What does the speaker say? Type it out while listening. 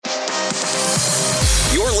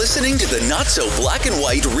You're listening to the Not So Black and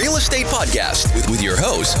White Real Estate Podcast with your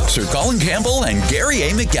hosts, Sir Colin Campbell and Gary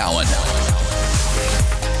A. McGowan.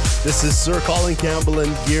 This is Sir Colin Campbell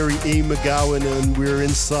and Gary A. McGowan, and we're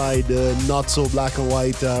inside the Not So Black and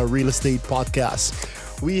White Real Estate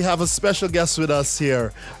Podcast. We have a special guest with us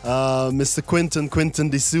here, Mr. Quentin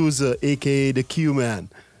D'Souza, a.k.a. the Q-Man.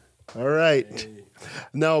 All right. Hey.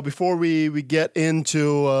 Now, before we get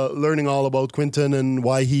into learning all about Quentin and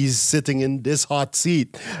why he's sitting in this hot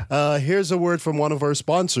seat, here's a word from one of our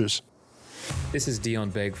sponsors. This is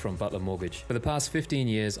Dion Begg from Butler Mortgage. For the past 15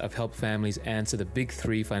 years, I've helped families answer the big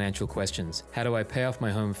three financial questions. How do I pay off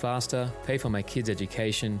my home faster, pay for my kids'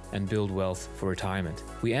 education, and build wealth for retirement?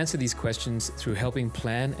 We answer these questions through helping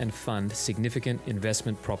plan and fund significant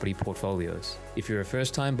investment property portfolios. If you're a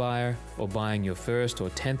first-time buyer or buying your first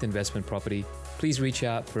or 10th investment property, please reach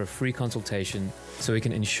out for a free consultation so we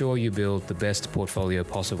can ensure you build the best portfolio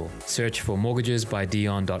possible. Search for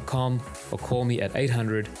mortgagesbydion.com or call me at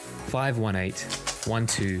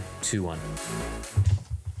 800-518-1221.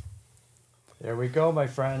 There we go, my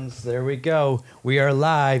friends. There we go. We are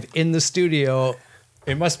live in the studio.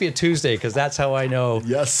 It must be a Tuesday because that's how I know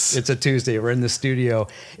Yes. It's a Tuesday. We're in the studio.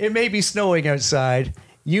 It may be snowing outside.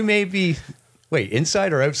 You may be... Wait,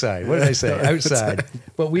 inside or outside? What did I say? Outside.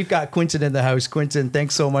 But we've got Quentin in the house. Quentin,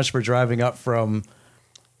 thanks so much for driving up from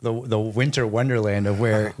the winter wonderland of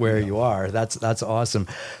where you are. That's awesome.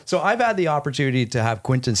 So I've had the opportunity to have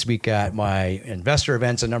Quentin speak at my investor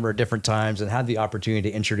events a number of different times and had the opportunity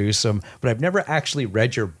to introduce him, but I've never actually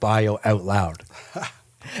read your bio out loud.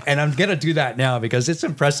 And I'm going to do that now because it's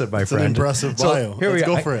impressive, my friend. It's an impressive bio. So here Let's we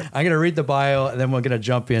go. Go for it. I'm going to read the bio and then we're going to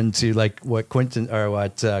jump into like what Quentin or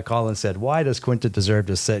what Colin said. Why does Quentin deserve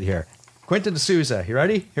to sit here? Quentin D'Souza, you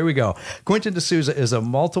ready? Here we go. Quentin D'Souza is a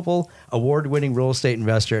multiple award-winning real estate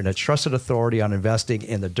investor and a trusted authority on investing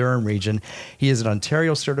in the Durham region. He is an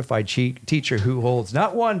Ontario certified teacher who holds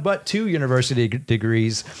not one but two university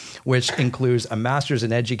degrees, which includes a master's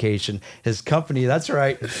in education. His company, that's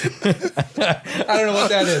right. I don't know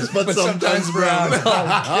what that is, but sometimes brown.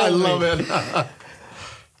 I love it.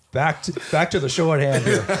 Back to the shorthand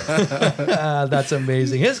here. That's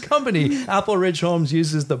amazing. His company, Apple Ridge Homes,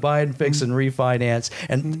 uses the buy and fix and refinance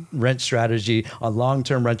and rent strategy on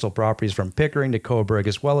long-term rental properties from Pickering to Coburg,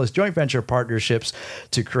 as well as joint venture partnerships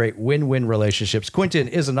to create win-win relationships. Quentin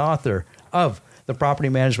is an author of the Property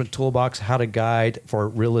Management Toolbox, How to Guide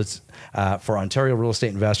for Ontario Real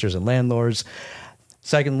Estate Investors and Landlords.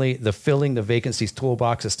 Secondly, the Filling the Vacancies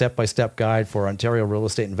Toolbox, a step-by-step guide for Ontario real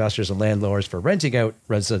estate investors and landlords for renting out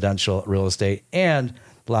residential real estate. And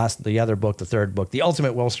last, the other book, the third book, The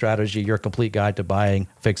Ultimate Wealth Strategy, your complete guide to buying,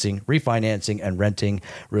 fixing, refinancing, and renting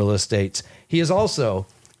real estate. He also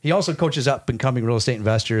coaches up and coming real estate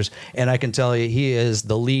investors, and I can tell you he is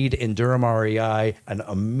the lead in Durham REI, an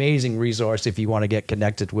amazing resource if you want to get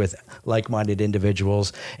connected with like-minded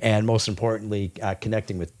individuals, and most importantly,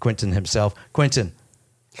 connecting with Quentin himself. Quentin.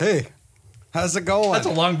 Hey, how's it going? That's a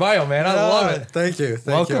long bio, man. I love it. Thank you.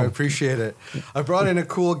 Welcome. I appreciate it. I brought in a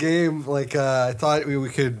cool game. I thought we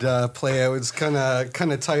could play. It was kind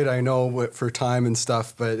of tight, I know, for time and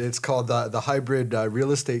stuff, but it's called the hybrid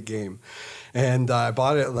real estate game. And I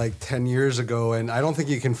bought it like 10 years ago, and I don't think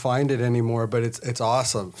you can find it anymore, but it's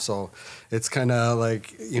awesome. So it's kind of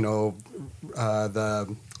like,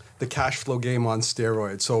 the cash flow game on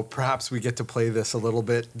steroids. So perhaps we get to play this a little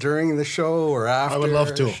bit during the show or after. I would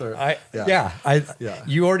love to. Sure.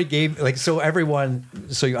 You already gave so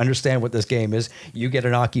you understand what this game is. You get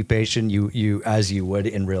an occupation, you as you would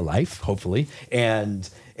in real life, hopefully, and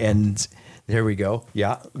there we go.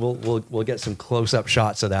 Yeah, we'll get some close up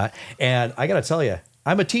shots of that. And I got to tell you,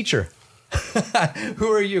 I'm a teacher. Who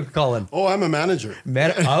are you, Colin? Oh, I'm a manager.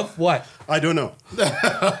 Of what? I don't know.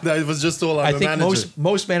 I was just told I'm a manager. I think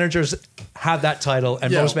most managers have that title,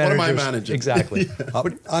 and most managers. What am I managing? Exactly.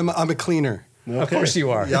 I'm a cleaner. Okay. Of course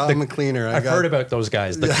you are. Yeah, I'm a cleaner. I've heard about those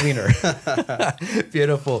guys, the cleaner.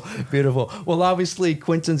 Beautiful, beautiful. Well, obviously,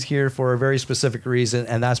 Quentin's here for a very specific reason,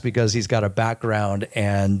 and that's because he's got a background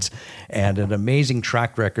and an amazing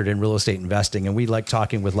track record in real estate investing. And we like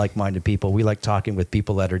talking with like-minded people. We like talking with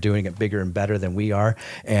people that are doing it bigger and better than we are.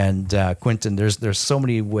 And Quentin, there's so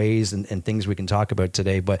many ways and things we can talk about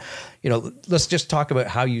today. But let's just talk about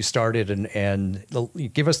how you started and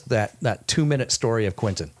give us that 2-minute story of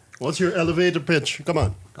Quentin. What's your elevator pitch? Come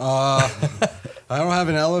on. I don't have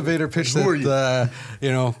an elevator pitch that,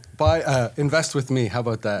 invest with me. How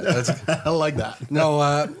about that? I like that. No,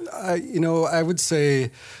 I would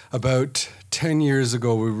say about 10 years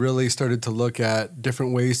ago, we really started to look at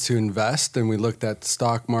different ways to invest, and we looked at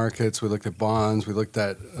stock markets, we looked at bonds, we looked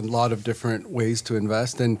at a lot of different ways to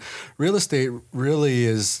invest. And real estate really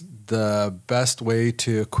is the best way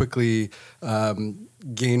to quickly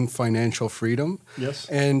gain financial freedom. Yes.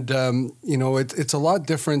 And, it's a lot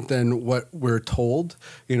different than what we're told.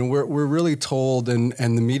 We're really told, and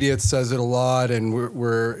the media says it a lot, and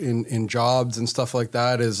we're in jobs and stuff like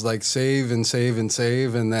that, is like save and save and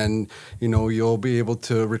save, and then, you'll be able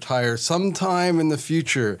to retire sometime in the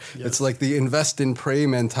future. Yes. It's like the invest and pray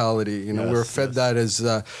mentality. We're fed that as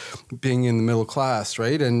being in the middle class,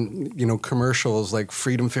 right? And, commercials like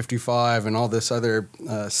Freedom 55 and all this other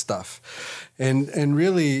stuff. And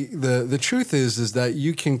really, the truth is that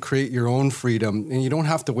you can create your own freedom, and you don't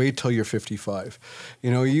have to wait till you're 55.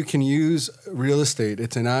 You can use real estate.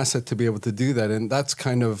 It's an asset to be able to do that, and that's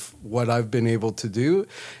kind of what I've been able to do.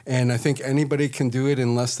 And I think anybody can do it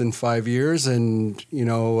in less than 5 years. And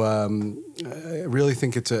I really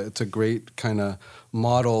think it's a great kind of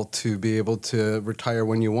model to be able to retire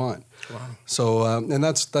when you want. Wow. So and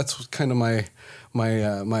that's kind of my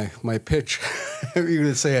pitch. You're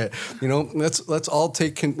gonna say it.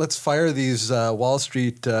 Let's fire these Wall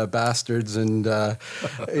Street bastards, and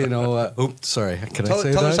oops, sorry. Can I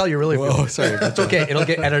say that? Tell us how you really feel. Oh, sorry. That's okay. It'll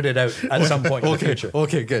get edited out at some point in the future.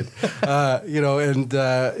 Okay, good. And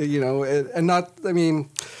not. I mean,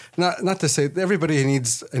 not to say everybody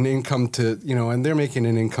needs an income to, and they're making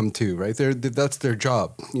an income too, right? That's their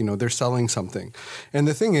job. They're selling something. And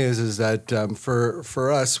the thing is that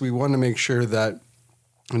for us, we want to make sure that,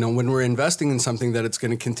 when we're investing in something, that it's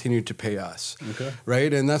going to continue to pay us, okay,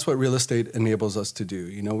 right? And that's what real estate enables us to do.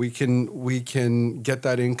 We can get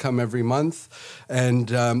that income every month, and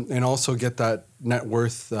also get that net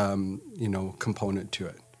worth, component to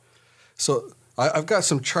it. So I've got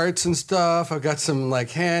some charts and stuff. I've got some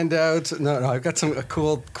handouts. No, I've got some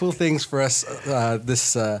cool things for us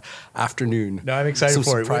this afternoon. No, I'm excited some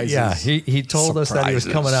for surprises. it. Yeah, he told us that he was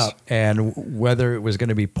coming up, and whether it was going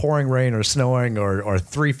to be pouring rain or snowing or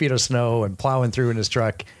 3 feet of snow and plowing through in his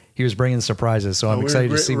truck, he was bringing surprises. So I'm excited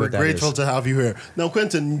to see what that is. We're grateful to have you here. Now,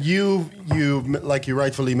 Quentin, you like you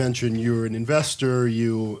rightfully mentioned, you're an investor.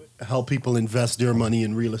 You help people invest their money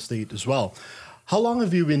in real estate as well. How long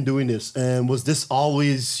have you been doing this? And was this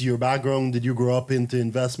always your background? Did you grow up into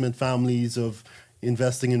investment families of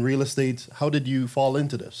investing in real estate? How did you fall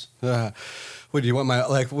into this? What do you want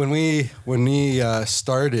when we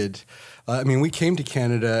started? We came to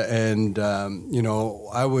Canada, and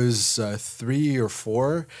I was 3 or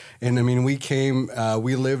 4, and we came.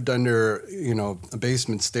 We lived under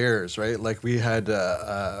basement stairs, right? Like we had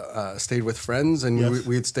stayed with friends, and yes,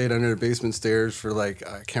 we had stayed under the basement stairs for I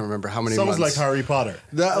can't remember how many months. months. Sounds like Harry Potter.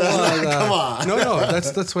 Come on. No,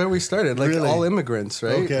 that's where we started. Really? All immigrants,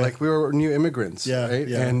 right? Okay. We were new immigrants, right?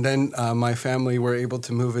 Yeah. And then my family were able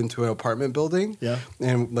to move into an apartment building,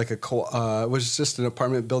 and it was just an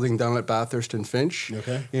apartment building down at Bathurst and Finch,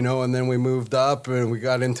 okay, and then we moved up and we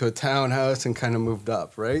got into a townhouse and kind of moved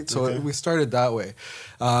up, right? So okay, we started that way,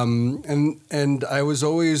 and I was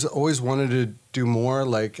always wanted to do more.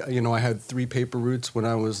 I had 3 paper routes when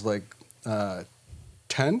I was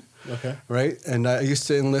 10. Okay. Right. And I used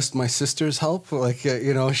to enlist my sister's help.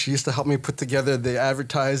 She used to help me put together the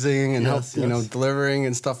advertising and help, delivering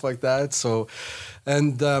and stuff like that. So,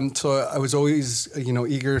 so I was always,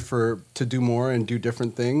 eager to do more and do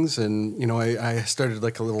different things. And, I started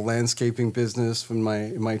a little landscaping business in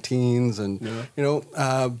my teens, and,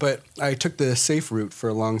 but I took the safe route for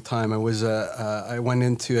a long time. I went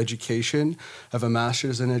into education. I have a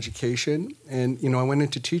master's in education, and, I went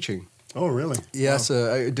into teaching. Oh, really? Yes,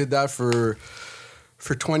 wow. I did that for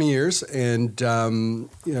 20 years, and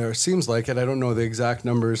it seems like it. I don't know the exact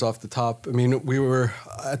numbers off the top. We were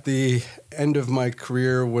at the end of my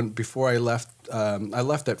career before I left. I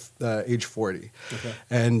left at age 40, okay,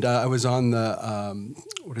 and I was on the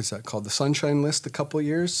what is that called? The Sunshine List a couple of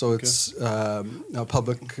years. So okay, it's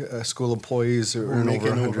public school employees earn over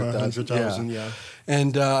 100,000. Yeah.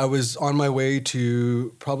 And I was on my way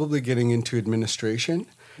to probably getting into administration.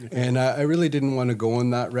 Okay. And I really didn't want to go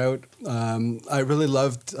on that route. I really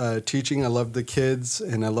loved teaching. I loved the kids,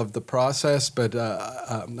 and I loved the process, but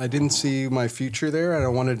I didn't see my future there, and I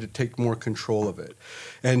wanted to take more control of it.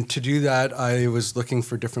 And to do that, I was looking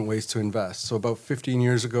for different ways to invest. So about 15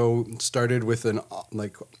 years ago, started with an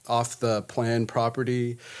off the plan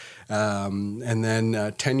property. And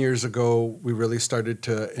then 10 years ago, we really started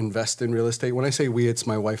to invest in real estate. When I say we, it's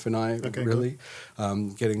my wife and I, really,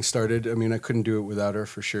 getting started. I mean, I couldn't do it without her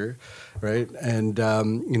for sure, right? And,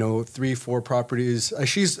 3-4 properties.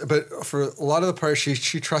 But for a lot of the parts,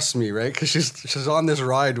 she trusts me, right? Because she's on this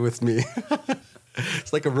ride with me.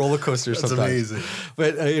 It's like a roller coaster sometimes. That's amazing.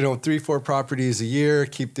 But, 3-4 properties a year,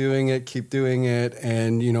 keep doing it.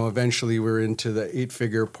 And, eventually we're into the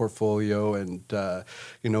 8-figure portfolio and,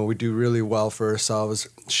 we do really well for ourselves.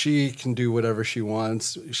 She can do whatever she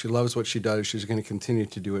wants. She loves what she does. She's going to continue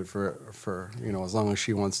to do it for as long as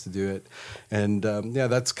she wants to do it. And,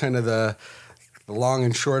 that's kind of the long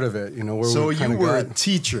and short of it, where so we you were a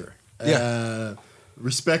teacher. Yeah.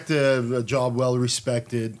 Respected, a job well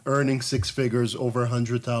respected, earning 6 figures, over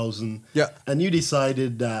 100,000. Yeah. And you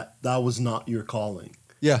decided that was not your calling.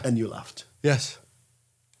 Yeah. And you left. Yes.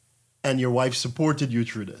 And your wife supported you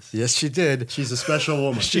through this. Yes, she did. She's a special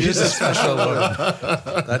woman. She's a special woman.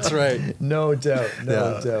 That's right. No doubt.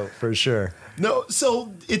 No doubt. For sure. No,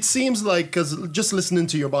 so it seems like, because just listening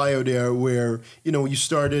to your bio there, where, you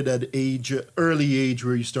started at early age,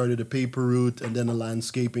 where you started a paper route and then a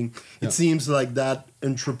landscaping. Yeah. It seems like that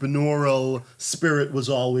entrepreneurial spirit was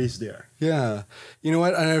always there. Yeah. You know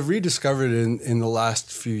what? And I've rediscovered it in the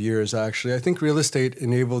last few years, actually. I think real estate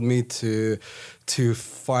enabled me to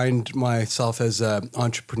find myself as an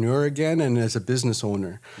entrepreneur again and as a business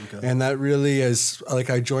owner. Okay. And that really is,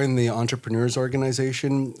 I joined the Entrepreneurs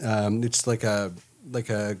Organization. It's like a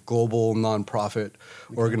global nonprofit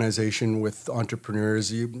organization with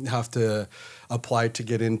entrepreneurs. You have to apply to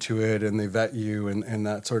get into it, and they vet you and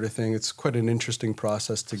that sort of thing. It's quite an interesting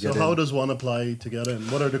process to get in. So how does one apply to get in?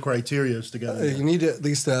 What are the criteria to get in? You need at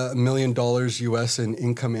least $1 million US in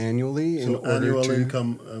income annually. So annual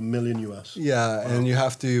income, $1 million US. Yeah, wow. And you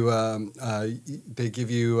have to, they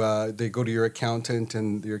go to your accountant,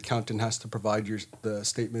 and your accountant has to provide the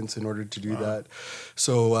statements in order to do that.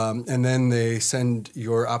 So, and then they send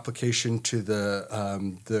your application to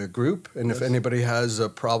the group, and if anybody has a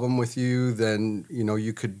problem with you, then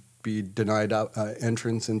you could be denied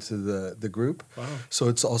entrance into the group. Wow. So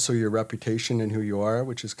it's also your reputation and who you are,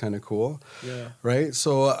 which is kind of cool. Yeah. Right.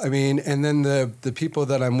 So and then the people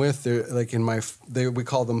that I'm with, they're like we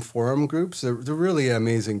call them forum groups. They're really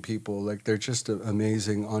amazing people. Like, they're just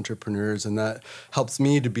amazing entrepreneurs, and that helps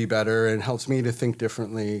me to be better and helps me to think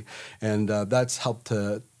differently, and that's helped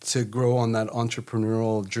to grow on that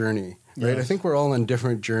entrepreneurial journey. Right. Yes. I think we're all on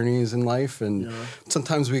different journeys in life, and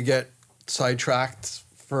sometimes we get sidetracked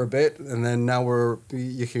for a bit, and then now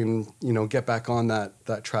you can get back on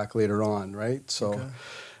that track later on, right? So,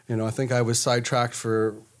 I think I was sidetracked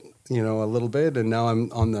for a little bit, and now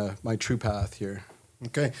I'm on my true path here.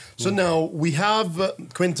 Okay, so now we have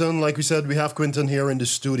Quentin. Like we said, we have Quentin here in the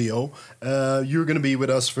studio. You're going to be with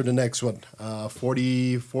us for the next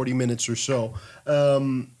 40 minutes or so.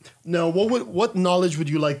 Now, what knowledge would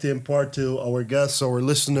you like to impart to our guests, our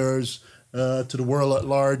listeners, to the world at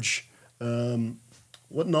large?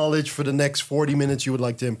 What knowledge for the next 40 minutes you would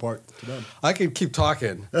like to impart to them? I could keep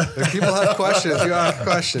talking. If people have questions, you ask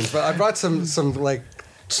questions. But I brought some Holy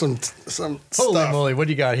stuff. moly, what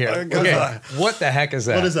do you got here? Okay, what the heck is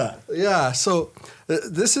that? What is that? Yeah, so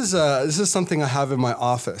this is something I have in my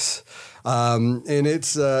office. And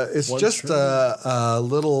it's just a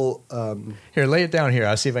little... Here, lay it down here.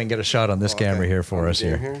 I'll see if I can get a shot on this camera here for us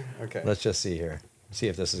here. Okay. Let's just see here. See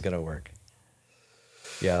if this is going to work.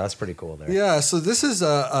 Yeah, that's pretty cool there. Yeah, so this is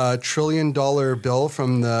a $1 trillion bill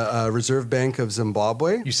from the Reserve Bank of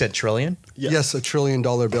Zimbabwe. You said trillion? Yes, $1 trillion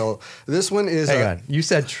bill. This one is... Hang on, you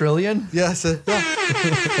said trillion? Yes.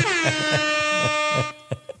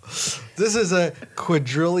 This is a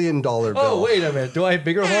 $quadrillion bill. Oh, wait a minute. Do I have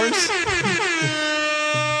bigger horns?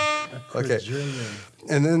 Okay.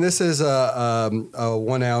 And then this is a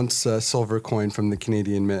 1 ounce silver coin from the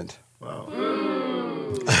Canadian Mint. Wow.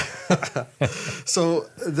 So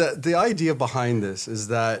the idea behind this is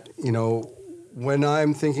that, when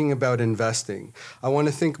I'm thinking about investing, I want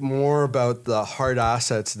to think more about the hard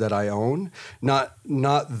assets that I own, not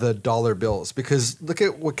the dollar bills. Because look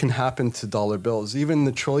at what can happen to dollar bills, even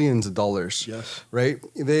the trillions of dollars. Yes. Right?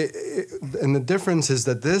 And the difference is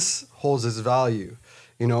that this holds its value.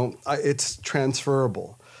 It's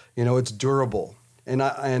transferable. It's durable, and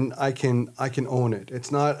I can own it.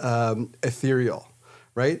 It's not ethereal.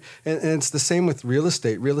 right? And it's the same with real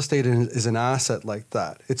estate. Real estate is an asset like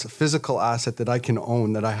that. It's a physical asset that I can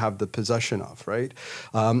own, that I have the possession of, right?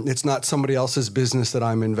 It's not somebody else's business that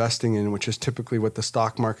I'm investing in, which is typically what the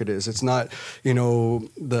stock market is. It's not,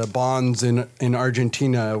 the bonds in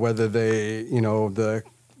Argentina, whether they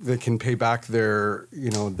can pay back their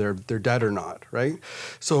debt or not, right?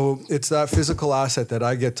 So it's that physical asset that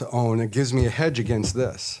I get to own. It gives me a hedge against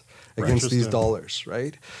this. Against these dollars,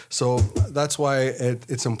 right? So that's why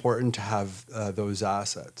it's important to have those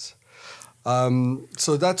assets.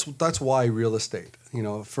 So that's why real estate.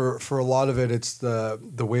 For a lot of it, it's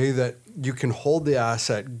the way that you can hold the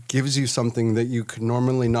asset gives you something that you could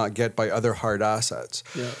normally not get by other hard assets.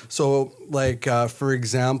 Yeah. So, for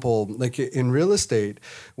example, like in real estate,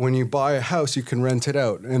 when you buy a house, you can rent it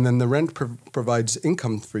out, and then the rent provides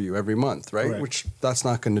income for you every month, right? Correct. Which that's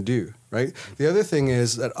not going to do, right? The other thing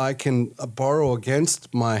is that I can borrow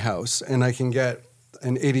against my house, and I can get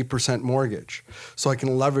an 80% mortgage. So I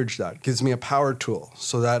can leverage that. It gives me a power tool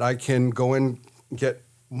so that I can go and get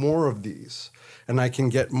more of these, and I can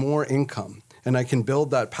get more income, and I can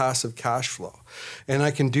build that passive cash flow, and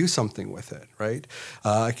I can do something with it, right?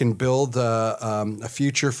 I can build a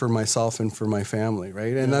future for myself and for my family,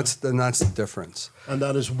 right? And that's the difference. And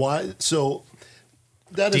that is why. So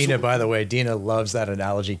Dina, by the way, Dina loves that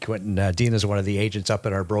analogy, Quentin. Dina's one of the agents up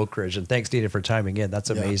at our brokerage, and thanks, Dina, for chiming in. That's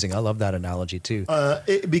amazing. I love that analogy too.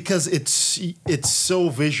 Because it's so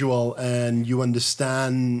visual, and you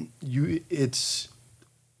understand.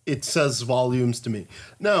 It says volumes to me.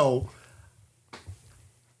 Now,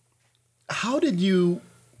 how did you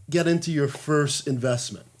get into your first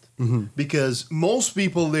investment? Mm-hmm. Because most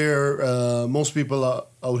people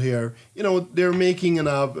out here, they're making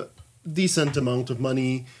a decent amount of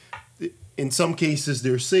money. In some cases,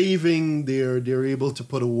 they're saving. They're able to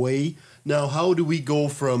put away. Now, how do we go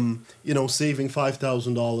from saving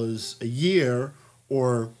 $5,000 a year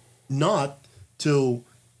or not to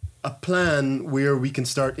a plan where we can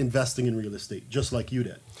start investing in real estate, just like you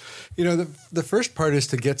did? The first part is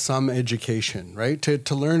to get some education, right?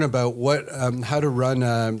 To learn about how to run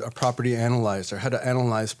a property analyzer, how to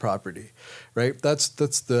analyze property, right? That's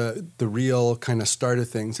the real kind of start of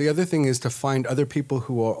things. The other thing is to find other people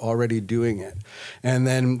who are already doing it, and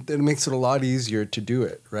then it makes it a lot easier to do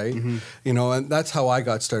it, right? Mm-hmm. And that's how I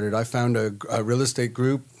got started. I found a real estate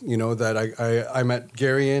group, that I met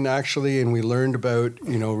Gary in actually, and we learned about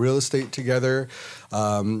real estate together.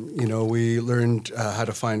 We learned how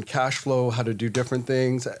to find cash flow, how to do different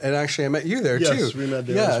things, and actually I met you there too. Yes, we met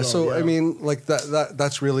there as well. So I mean, like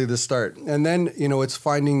that's really the start, and then it's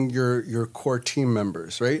finding your core team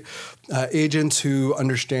members, right? Agents who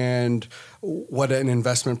understand what an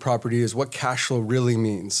investment property is, what cash flow really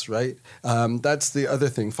means, right? That's the other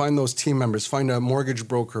thing. Find those team members. Find a mortgage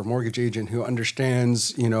broker, mortgage agent who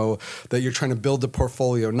understands, that you're trying to build a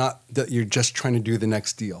portfolio, not that you're just trying to do the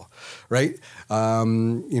next deal, right?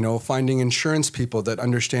 Finding insurance people that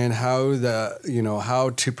understand how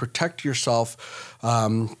to protect yourself,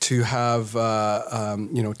 to have,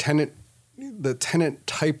 the tenant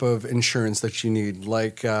type of insurance that you need,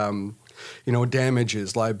 like,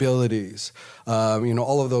 damages, liabilities,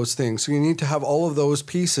 all of those things. So you need to have all of those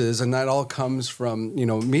pieces, and that all comes from,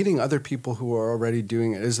 meeting other people who are already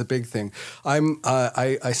doing it is a big thing.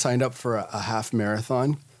 I signed up for a half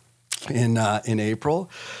marathon in April.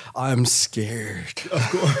 I'm scared. Of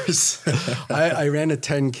course. I ran a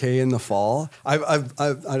 10K in the fall. I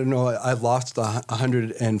don't know. I've lost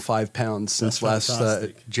 105 pounds since last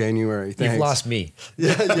January. Thanks. You've lost me.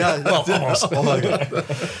 Yeah. Well, almost. Oh my God.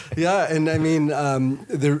 Yeah, and I mean,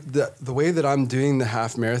 the way that I'm doing the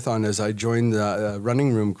half marathon is I joined the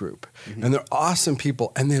running room group, mm-hmm. and they're awesome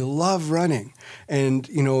people, and they love running, and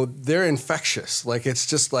they're infectious. Like it's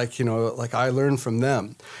just like like I learn from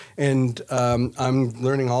them. And I'm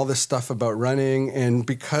learning all this stuff about running. And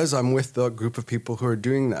because I'm with the group of people who are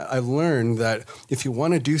doing that, I've learned that if you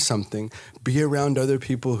want to do something, be around other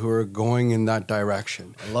people who are going in that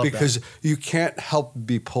direction. I love because that. You can't help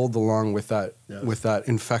be pulled along with that, with that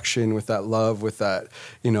infection, with that love, with that,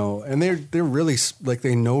 and they're really like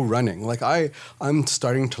they know running. Like I'm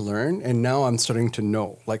starting to learn, and now I'm starting to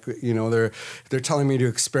know. Like they're telling me to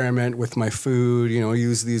experiment with my food.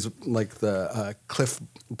 Use these like the Cliff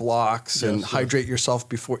blocks and hydrate yourself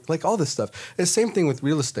before, like all this stuff. It's the same thing with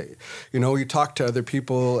real estate. You talk to other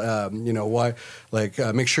people. Why? Like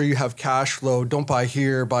make sure you have cash flow. Don't buy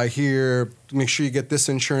here. Buy here. Make sure you get this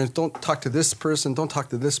insurance. Don't talk to this person. Don't talk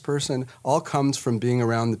to this person. All comes from being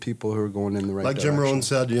around the people who are going in the right direction. Like Jim Rohn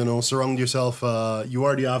said, surround yourself. You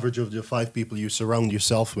are the average of the 5 people you surround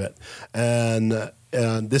yourself with. And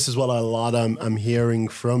this is what a lot I'm hearing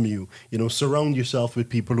from you. Surround yourself with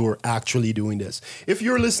people who are actually doing this. If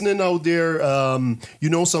you're listening out there, you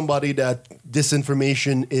know somebody that this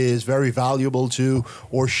information is very valuable to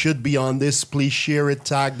or should be on this, please share it,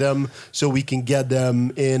 tag them so we can get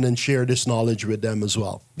them in and share this knowledge with them as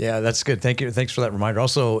well. Yeah, that's good. Thank you. Thanks for that reminder.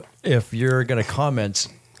 Also, if you're going to comment,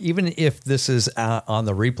 even if this is on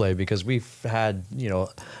the replay, because we've had,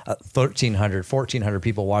 1,300, 1,400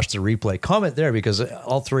 people watch the replay, comment there, because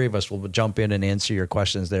all three of us will jump in and answer your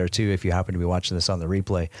questions there too, if you happen to be watching this on the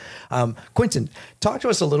replay. Quentin, talk to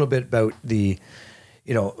us a little bit about the,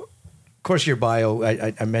 of course, your bio.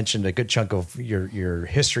 I mentioned a good chunk of your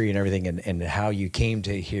history and everything and how you came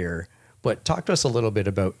to here. But talk to us a little bit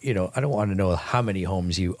about, I don't want to know how many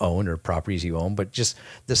homes you own or properties you own, but just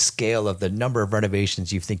the scale of the number of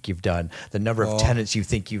renovations you think you've done, the number of tenants you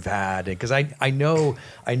think you've had. Because I know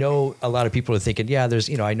a lot of people are thinking, yeah,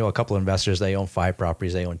 there's, I know a couple of investors, they own 5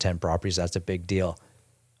 properties, they own 10 properties. That's a big deal.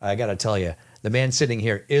 I got to tell you, the man sitting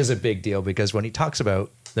here is a big deal, because when he talks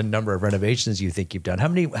about the number of renovations you think you've done, how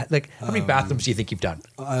many bathrooms do you think you've done?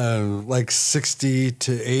 Like 60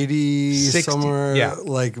 to 80 somewhere. Yeah.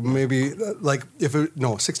 Like maybe 60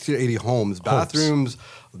 to 80 homes. Bathrooms,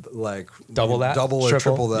 like double that, double or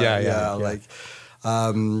triple that. Yeah. Like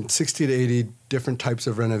 60 to 80 different types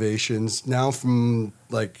of renovations. Now from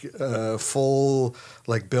full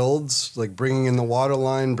builds, like bringing in the water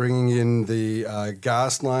line, bringing in the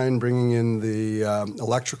gas line, bringing in the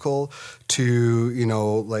electrical,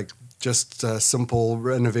 to just simple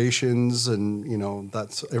renovations, and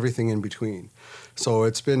that's everything in between. So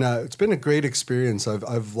it's been a great experience.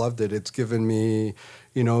 I've loved it. It's given me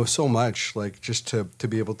so much, just to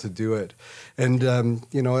be able to do it. And,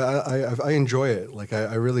 I enjoy it.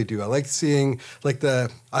 I really do. I like seeing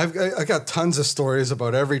I got tons of stories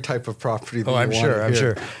about every type of property. That I'm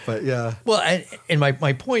sure. But yeah. Well, and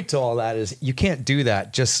my point to all that is you can't do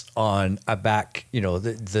that just on a back,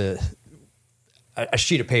 a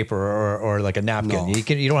sheet of paper or like a napkin. No.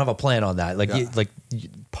 You don't have a plan on that.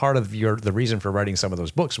 Part of the reason for writing some of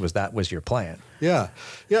those books was your plan. Yeah,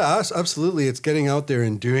 absolutely. It's getting out there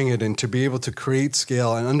and doing it, and to be able to create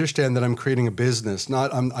scale and understand that I'm creating a business. I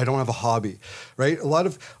don't have a hobby, right? A lot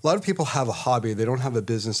of people have a hobby. They don't have a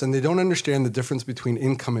business, and they don't understand the difference between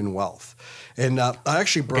income and wealth. And I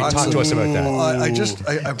actually brought talk to us about that.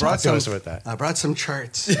 I brought some. Talk to us about that. I brought some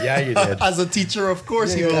charts. Yeah, you did. As a teacher, of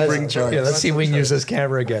course, you will bring charts. Yeah, let's see if we can use this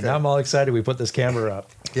camera again. Now I'm all excited. We put this camera up.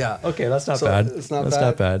 Yeah. Okay, that's not bad. It's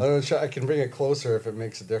not bad. I can bring it closer if it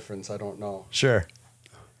makes a difference. I don't know. Sure.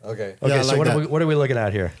 Okay. Okay. Yeah, so what are we looking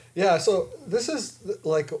at here? Yeah. So this is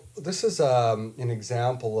an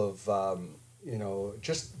example of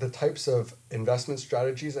just the types of investment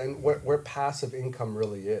strategies and where passive income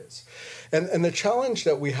really is. And the challenge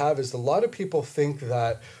that we have is a lot of people think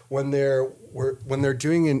that when they're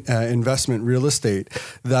doing investment real estate,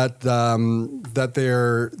 that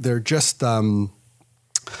they're just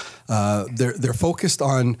they're focused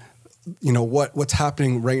on what's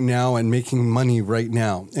happening right now and making money right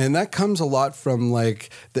now. And that comes a lot from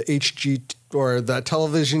the HG or that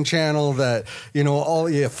television channel that,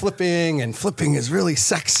 flipping is really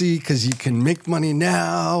sexy because you can make money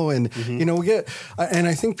now. And, and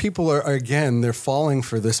I think people are again, they're falling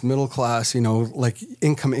for this middle class,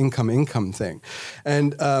 income thing.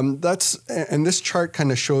 And and this chart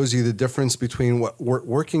kind of shows you the difference between what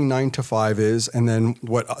working 9 to 5 is, and then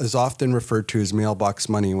what is often referred to as mailbox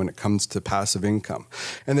money when it comes to passive income.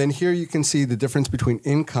 And then here you can see the difference between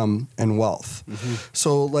income and wealth. Mm-hmm.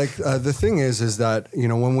 So the thing is that,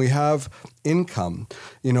 when we have income,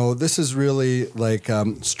 this is really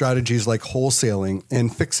strategies like wholesaling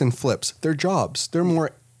and fix and flips. They're jobs. They're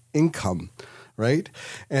more income, right?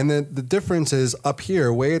 And then the difference is up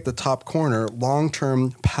here, way at the top corner,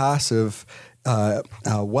 long-term passive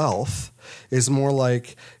wealth is more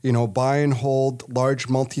buy and hold large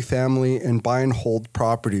multifamily and buy and hold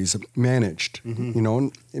properties managed,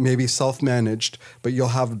 maybe self-managed, but you'll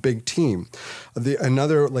have a big team.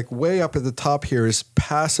 Another way up at the top here is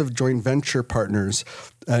passive joint venture partners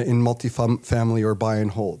in multifamily or buy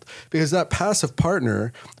and hold, because that passive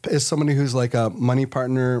partner is somebody who's like a money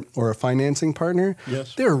partner or a financing partner.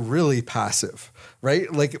 Yes. They're really passive, right?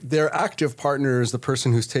 Their active partner is the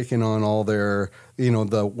person who's taken on all their,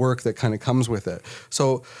 the work that kind of comes with it.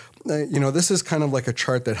 So, this is kind of like a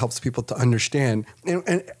chart that helps people to understand.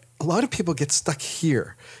 And a lot of people get stuck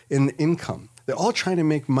here in income. They're all trying to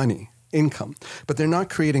make money, income, but they're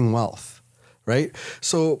not creating wealth, right?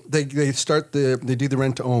 So they do the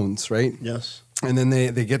rent to owns, right? Yes. And then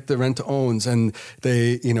they get the rent to owns, and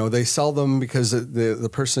they sell them because the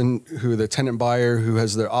person the tenant buyer who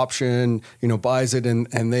has their option, buys it,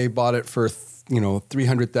 and they bought it for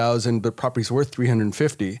 $300,000, but property's worth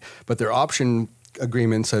 $350, but their option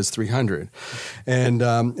agreement says $300, and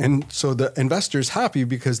so the investor's happy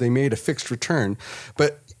because they made a fixed return,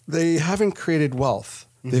 but they haven't created wealth;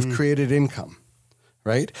 they've created income.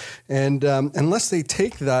 Right? And unless they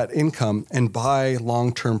take that income and buy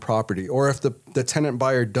long-term property, or if the tenant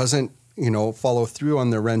buyer doesn't, follow through on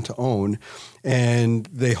their rent to own, and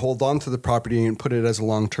they hold on to the property and put it as a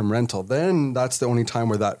long-term rental, then that's the only time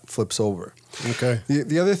where that flips over. Okay.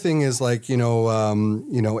 The other thing is like, Airbnbs,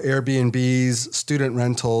 student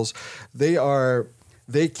rentals,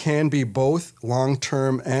 they can be both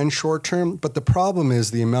long-term and short-term, but the problem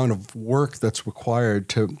is the amount of work that's required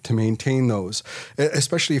to maintain those,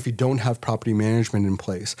 especially if you don't have property management in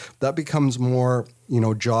place. That becomes more,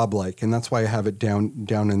 job-like, and that's why I have it down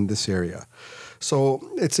in this area. So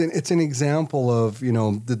it's an example of,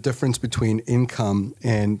 the difference between income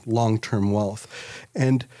and long-term wealth.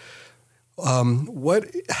 And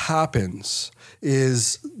what happens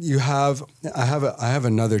is I have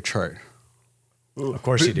another chart. Of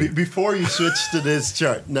course you do. Before you switch to this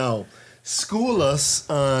chart, now, school us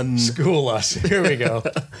on... School us. Here we go.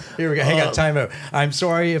 Hang on, time out. I'm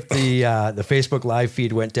sorry if the Facebook live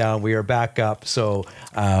feed went down. We are back up. So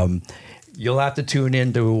you'll have to tune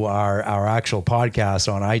into our actual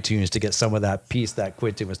podcast on iTunes to get some of that piece that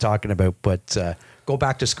Quentin was talking about. But go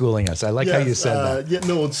back to schooling us. I like how you said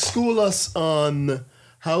that. School us on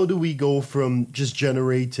how do we go from just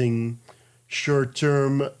generating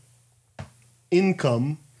short-term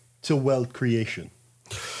income to wealth creation.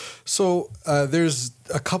 So there's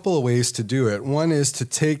a couple of ways to do it. One is to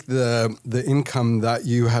take the income that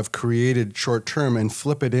you have created short term and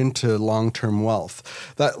flip it into long term wealth.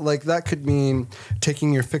 That could mean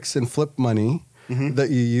taking your fix and flip money that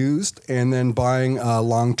you used and then buying a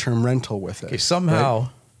long term rental with it. Okay,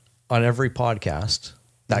 somehow on every podcast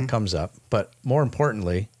that comes up, but more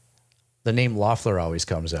importantly, the name Loeffler always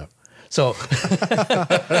comes up. So I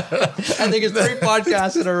think it's 3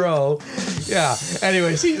 podcasts in a row. Yeah.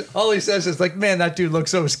 Anyways, all he says is like, man, that dude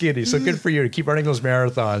looks so skinny. So good for you to keep running those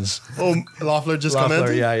marathons. Oh, Loeffler just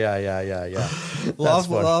commented? Yeah.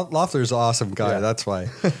 Loeffler's an awesome guy. Yeah. That's why.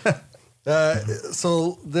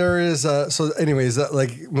 So there is,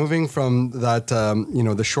 moving from that,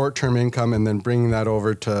 the short-term income and then bringing that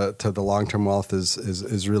over to the long-term wealth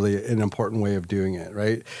is really an important way of doing it.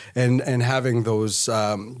 Right. And having those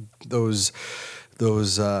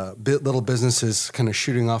little businesses kind of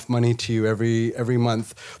shooting off money to you every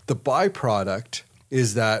month. The byproduct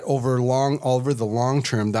is that over the long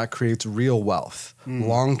term, that creates real wealth,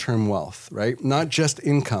 long-term wealth, right? Not just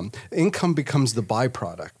income. Income becomes the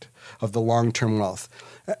byproduct of the long-term wealth.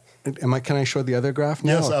 Can I show the other graph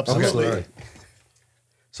now? Yes, absolutely. Okay.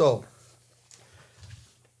 So,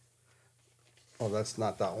 that's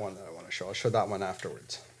not that one that I want to show. I'll show that one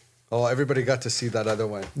afterwards. Oh, everybody got to see that other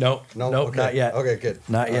one. No, okay. Not yet. Okay, good.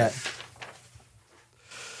 Not yet. Right.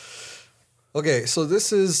 Okay, so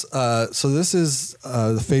this is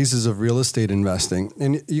the phases of real estate investing,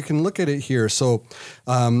 and you can look at it here. So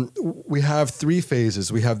we have 3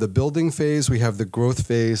 phases. We have the building phase, we have the growth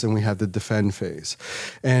phase, and we have the defend phase.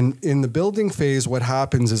 And in the building phase, what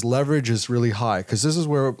happens is leverage is really high because this is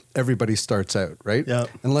where everybody starts out, right? Yeah.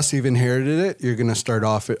 Unless you've inherited it, you're going to start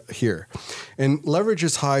off here. And leverage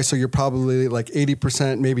is high, so you're probably like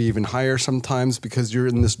 80%, maybe even higher sometimes because you're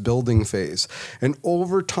in this building phase. And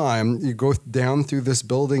over time, you go down through this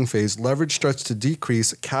building phase, leverage starts to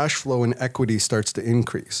decrease, cash flow and equity starts to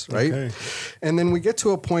increase, right? Okay. And then we get to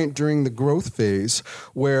a point during the growth phase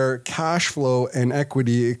where cash flow and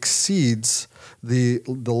equity exceeds the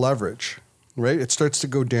leverage, right? It starts to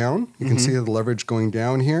go down. You can see the leverage going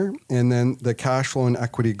down here, and then the cash flow and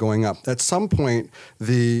equity going up. At some point,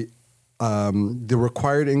 the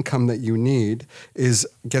required income that you need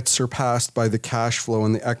gets surpassed by the cash flow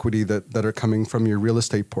and the equity that are coming from your real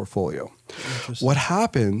estate portfolio. What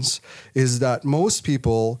happens is that most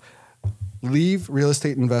people leave real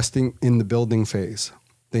estate investing in the building phase.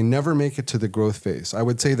 They never make it to the growth phase. I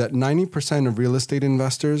would say that 90% of real estate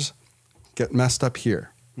investors get messed up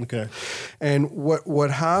here. Okay. And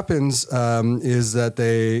what happens is that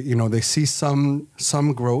they see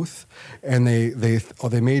some growth, and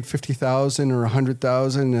they made 50,000 or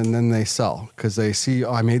 100,000, and then they sell because they see,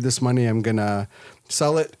 I made this money, I'm gonna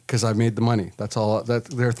sell it because I made the money. That's all. That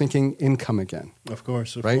they're thinking income again. Of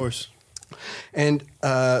course. And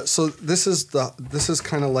so this is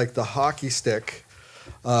kind of like the hockey stick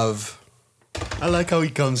of I like how he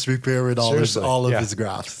comes prepared with all of his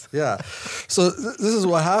graphs. Yeah. So this is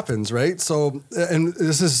what happens, right? So, and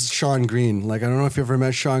this is Sean Green. Like, I don't know if you ever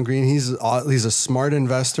met Sean Green. He's a smart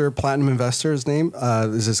investor, platinum investor. His name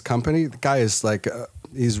is his company. The guy is like,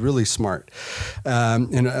 he's really smart.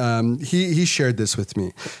 He shared this with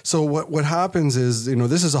me. So what happens is,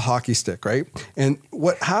 this is a hockey stick, right? And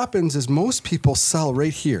what happens is most people sell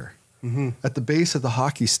right here. Mm-hmm. At the base of the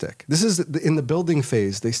hockey stick. This is in the building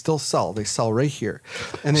phase. They still sell. They sell right here,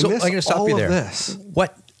 and they miss I'm gonna stop all you of there. this.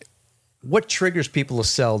 What triggers people to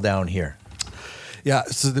sell down here? Yeah,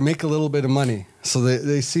 so they make a little bit of money. So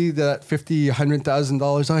they see that $50,000,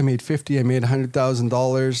 $100,000. I made 50. I made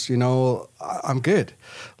 $100,000. I'm good.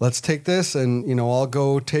 Let's take this, and I'll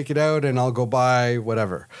go take it out, and I'll go buy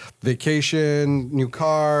whatever, vacation, new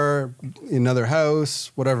car, another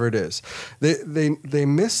house, whatever it is. They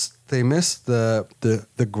miss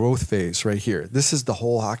the growth phase right here. This is the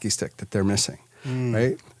whole hockey stick that they're missing,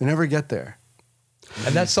 right? They never get there.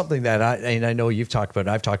 And that's something that I know you've talked about, and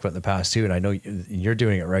I've talked about in the past too, and I know you're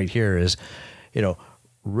doing it right here is,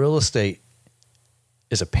 real estate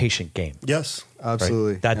is a patient game. Yes,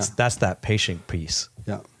 absolutely. Right? That's that patient piece.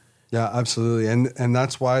 Yeah. Yeah, absolutely. And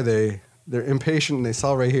that's why they're impatient and they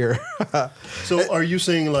sell right here. So are you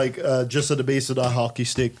saying just at the base of that hockey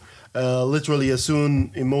stick, literally as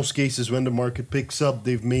soon, in most cases, when the market picks up,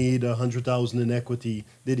 they've made $100,000 in equity.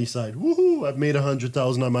 They decide, woohoo, I've made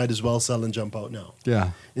 $100,000. I might as well sell and jump out now.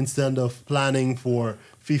 Yeah. Instead of planning for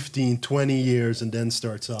 15, 20 years and then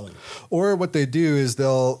start selling. Or what they do is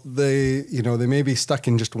they may be stuck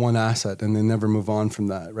in just one asset and they never move on from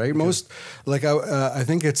that, right? Okay. Most, I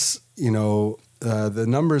think it's, the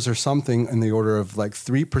numbers are something in the order of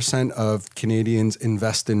 3% of Canadians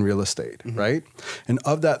invest in real estate, mm-hmm. right? And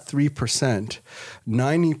of that 3%,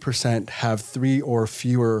 90% have 3 or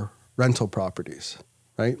fewer rental properties,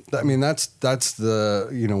 right? I mean, that's the,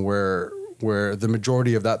 where the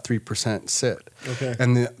majority of that 3% sit. Okay.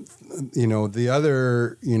 And the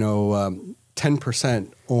other,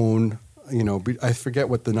 10% own, I forget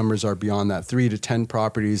what the numbers are beyond that. 3 to 10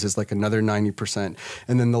 properties is another 90%.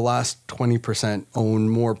 And then the last 20% own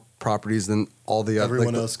more properties than all the other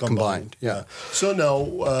everyone else combined. Yeah. So now,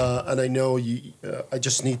 and I know I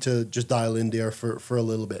just need to dial in there for a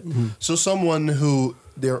little bit. Mm-hmm. So someone who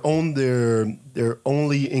their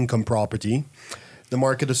only income property, the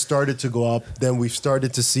market has started to go up. Then we've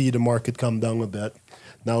started to see the market come down a bit.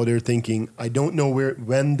 Now they're thinking, I don't know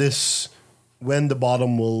when the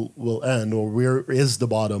bottom will end, or where is the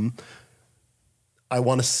bottom. I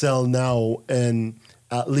want to sell now and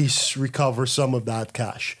at least recover some of that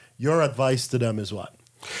cash. Your advice to them is what?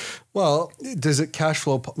 Well, does it cash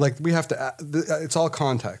flow, we have to, it's all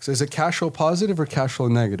context. Is it cash flow positive or cash flow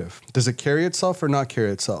negative? Does it carry itself or not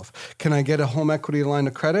carry itself? Can I get a home equity line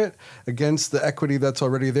of credit against the equity that's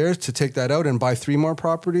already there to take that out and buy 3 more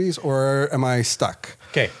properties, or am I stuck?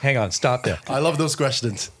 Okay, hang on, stop there. I love those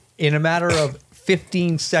questions. In a matter of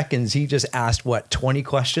 15 seconds, he just asked, 20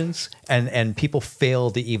 questions? And people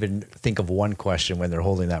fail to even think of one question when they're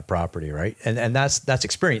holding that property, right? And that's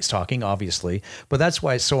experience talking, obviously. But that's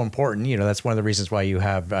why it's so important. That's one of the reasons why you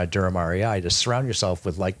have Durham REI, to surround yourself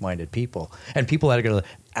with like-minded people. And people that are going to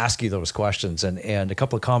ask you those questions. And a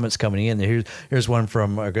couple of comments coming in. Here's one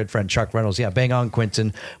from our good friend Chuck Reynolds. Yeah, bang on,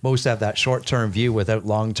 Quentin. Most have that short-term view without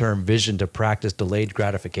long-term vision to practice delayed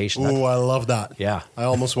gratification. Oh, I love that. Yeah. I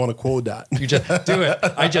almost want to quote that. You just do it.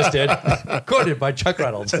 I just did. Quoted by Chuck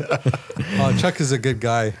Reynolds. Oh, Chuck is a good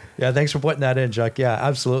guy. Yeah, thanks for putting that in, Chuck. Yeah,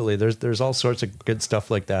 absolutely. There's all sorts of good stuff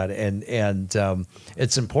like that. And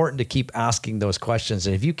it's important to keep asking those questions.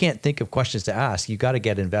 And if you can't think of questions to ask, you got to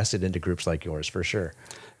get invested into groups like yours for sure.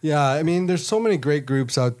 Yeah, I mean, there's so many great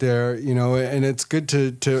groups out there, and it's good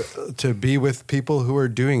to be with people who are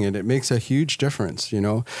doing it. It makes a huge difference,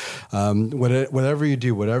 whatever you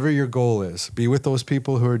do, whatever your goal is, be with those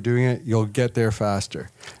people who are doing it. You'll get there faster.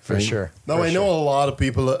 For sure. Now, I know a lot of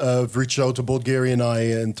people have reached out to both Gary and I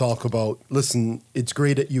and talk about, listen, it's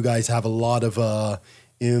great that you guys have a lot of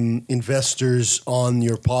investors on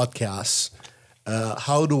your podcasts.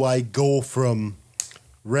 How do I go from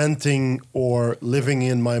renting or living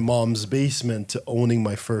in my mom's basement to owning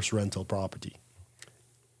my first rental property?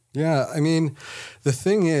 Yeah, I mean, the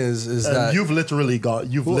thing is that you've literally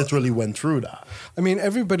went through that. I mean,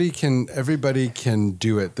 everybody can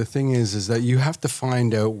do it. The thing is that you have to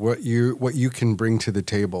find out what you can bring to the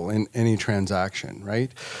table in any transaction,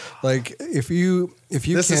 right? Like if you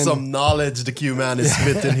this is some knowledge the Q man is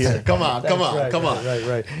spitting here. Come on.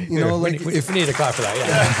 Right. We need a clap for that.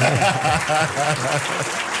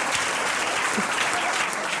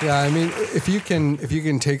 Yeah. Yeah, I mean, if you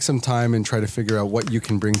can take some time and try to figure out what you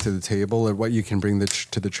can bring to the table or what you can bring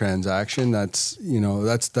to the transaction, that's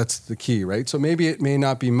the key, right? So maybe it may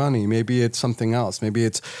not be money, maybe it's something else, maybe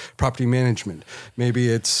it's property management, maybe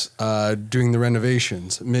it's doing the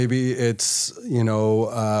renovations, maybe it's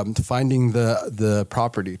finding the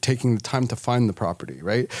property, taking the time to find the property,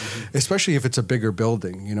 right? Mm-hmm. Especially if it's a bigger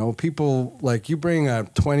building, people like you bring a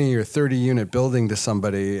 20 or 30 unit building to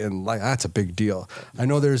somebody, and like that's a big deal. I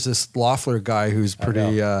know there's this Loeffler guy who's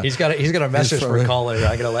pretty. He's got a message for Colin.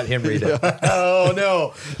 I'm gonna let him read it. Oh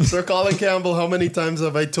no, Sir Colin Campbell! How many times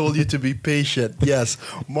have I told you to be patient? Yes,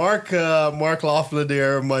 Mark Loeffler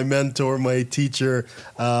there, my mentor, my teacher.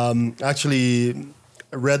 Actually,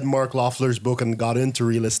 read Mark Loeffler's book and got into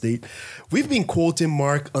real estate. We've been quoting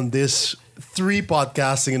Mark on this 3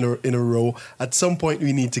 podcasting in a row. At some point,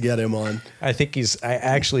 we need to get him on. I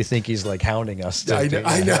actually think he's like hounding us. I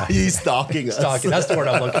know. He's stalking us. Stalking. That's the word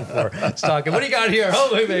I'm looking for. Stalking. What do you got here? Oh,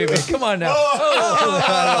 wait, baby. Come on now.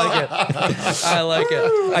 I like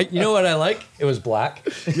it. You know what I like? It was black.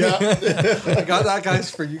 Yeah. I got that, guys,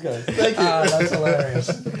 for you guys. Thank you. That's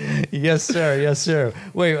hilarious. Yes, sir. Yes, sir.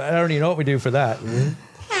 Wait, I don't even know what we do for that.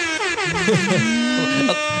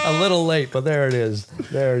 A little late, but there it is.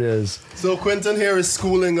 There it is. So Quentin here is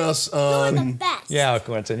schooling us on... You're the best. Yeah,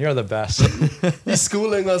 Quentin, you're the best. He's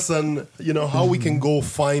schooling us on, how we can go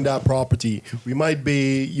find that property. You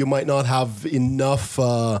might not have enough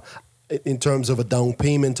in terms of a down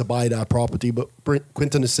payment to buy that property, but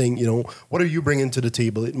Quentin is saying, what are you bringing to the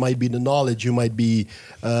table? It might be the knowledge. You might be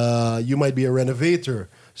a renovator.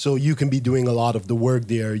 So you can be doing a lot of the work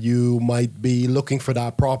there. You might be looking for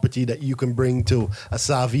that property that you can bring to a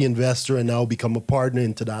savvy investor and now become a partner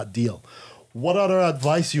into that deal. What other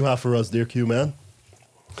advice you have for us there, Q, man?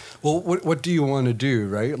 Well, what do you want to do,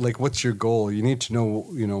 right? Like, what's your goal? You need to know,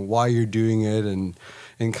 why you're doing it and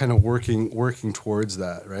kind of working towards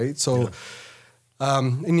that, right? So,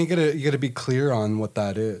 and you gotta be clear on what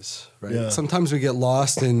that is, right? Yeah. Sometimes we get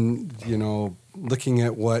lost in, looking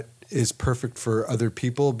at what is perfect for other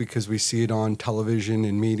people because we see it on television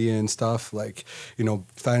and media and stuff like,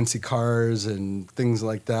 fancy cars and things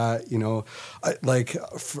like that.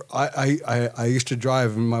 I used to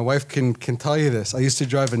drive, and my wife can tell you this. I used to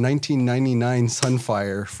drive a 1999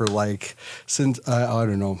 Sunfire for since I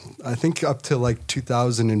don't know, I think up to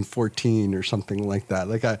 2014 or something like that.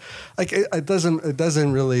 It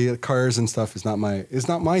doesn't really, cars and stuff is not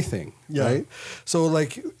my thing. Yeah. Right. So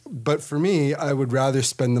but for me, I would rather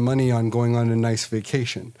spend the money on going on a nice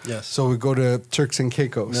vacation. Yes. So we go to Turks and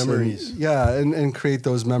Caicos. Memories. And create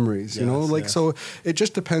those memories, Yes. So it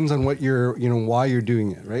just depends on what you're, why you're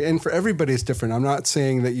doing it, right? And for everybody, it's different. I'm not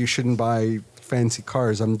saying that you shouldn't buy fancy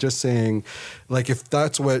cars. I'm just saying, if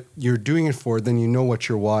that's what you're doing it for, then you know what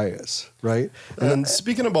your why is, right? And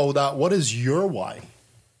speaking about that, what is your why?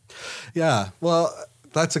 Yeah, well,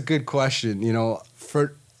 that's a good question.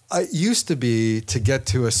 I used to be to get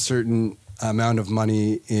to a certain amount of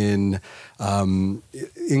money in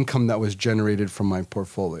income that was generated from my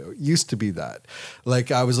portfolio. It used to be that.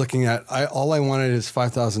 I was looking at, all I wanted is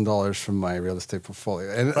 $5,000 from my real estate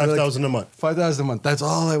portfolio. And $5,000 a month. $5,000 a month. That's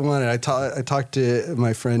all I wanted. I talked to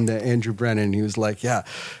my friend Andrew Brennan. He was like, yeah,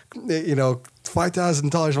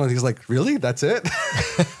 $5,000 a month. He's like, really? That's it?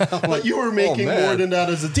 But you were making more than that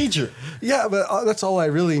as a teacher. Yeah, but that's all I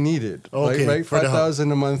really needed. Okay, right?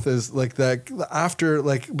 $5,000 a month is that after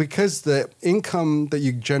because the income that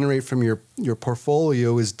you generate from your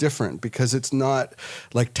portfolio is different because it's not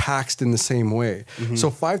taxed in the same way. Mm-hmm.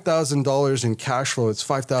 So $5,000 in cash flow, it's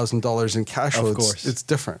 $5,000 in cash flow. Of course. It's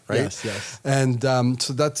different, right? Yes. And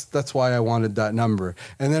so that's why I wanted that number.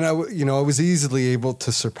 And then I was easily able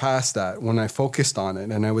to surpass that when I focused on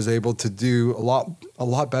it, and I was able to do a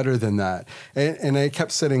lot better than that. And I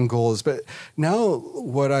kept setting goals. But now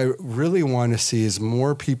what I really want to see is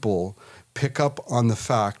more people pick up on the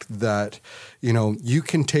fact that, you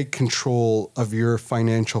can take control of your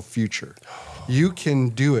financial future. You can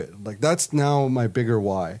do it. That's now my bigger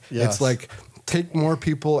why. Yes. It's take more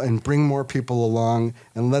people and bring more people along,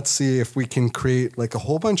 and let's see if we can create a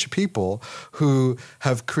whole bunch of people who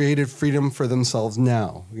have created freedom for themselves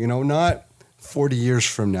now, not 40 years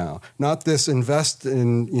from now, not this invest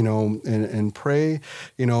in, and pray,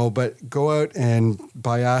 but go out and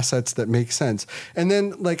buy assets that make sense. And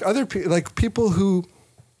then other people, people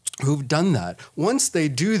who've done that, once they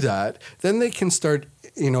do that, then they can start,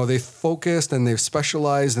 they've focused and they've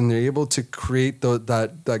specialized and they're able to create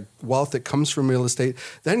that wealth that comes from real estate,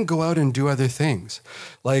 then go out and do other things.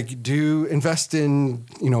 Like invest in,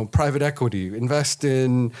 private equity, invest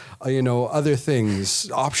in, other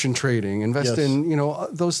things, option trading, invest in,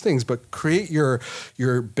 those things, but create your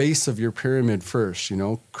base of your pyramid first,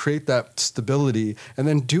 create that stability and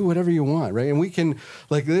then do whatever you want. Right. And we can,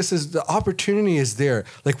 the opportunity is there.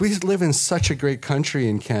 Like, we live in such a great country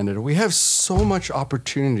in Canada. We have so much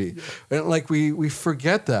opportunity. And we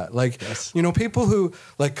forget that. People who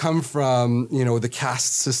come from, the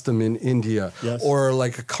caste system in India or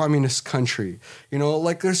a communist country,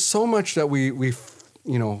 there's so much that we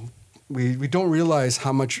don't realize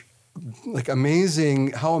how much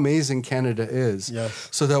how amazing Canada is,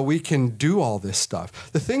 so that we can do all this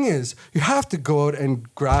stuff. The thing is, you have to go out and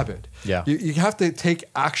grab it. Yeah, you have to take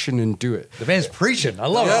action and do it. The man's preaching. I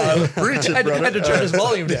love it. Preaching, I had to turn his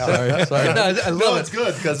volume down. Sorry. No, I love it. It's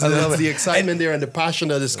good because that's the excitement there and the passion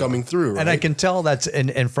that is coming through. Right? And I can tell that's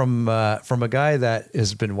and from a guy that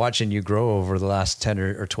has been watching you grow over the last 10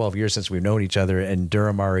 or 12 years since we've known each other, and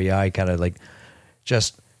Durham REI kind of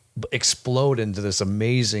just explode into this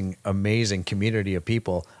amazing community of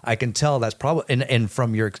people. I can tell that's probably and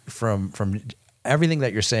from everything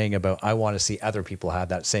that you're saying about, I want to see other people have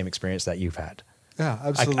that same experience that you've had. Yeah,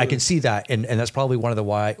 absolutely. I can see that, and that's probably one of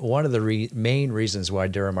the main reasons why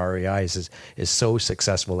Durham REI is so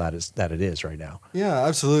successful that it is right now. Yeah,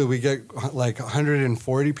 absolutely. We get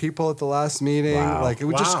 140 people at the last meeting. Wow.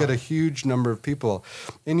 We just get a huge number of people,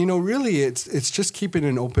 and really, it's just keeping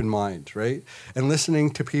an open mind, right, and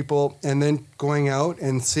listening to people, and then going out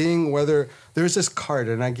and seeing whether there's this card.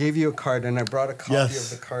 And I gave you a card, and I brought a copy of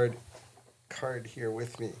the card here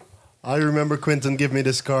with me. I remember Quentin gave me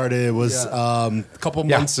this card. It was a couple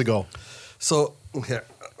months ago. So, here.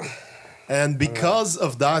 And because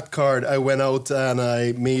of that card, I went out and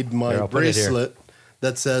I made my bracelet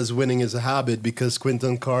that says winning is a habit, because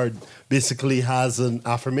Quentin card basically has an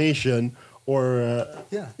affirmation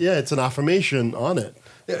it's an affirmation on it.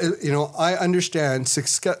 I understand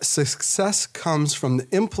success comes from the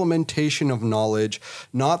implementation of knowledge,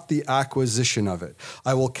 not the acquisition of it.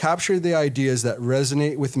 I will capture the ideas that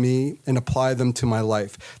resonate with me and apply them to my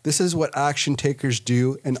life. This is what action takers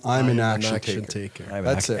do, and I'm an action taker.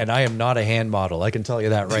 That's it. And I am not a hand model. I can tell you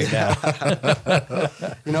that right now.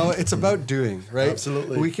 It's about doing, right?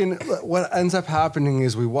 Absolutely. What ends up happening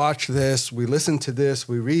is we watch this, we listen to this,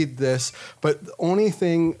 we read this, but the only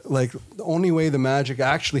way the magic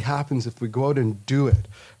actually happens if we go out and do it,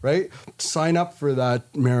 right? Sign up for that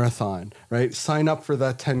marathon, right? Sign up for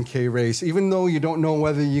that 10K race, even though you don't know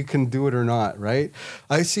whether you can do it or not, right?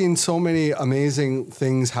 I've seen so many amazing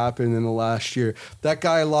things happen in the last year. That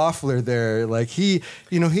guy Loeffler there, he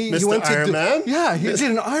went to Ironman? he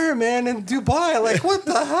did an Ironman in Dubai. What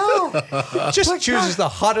the hell? Just chooses the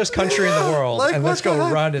hottest country in the world, and let's go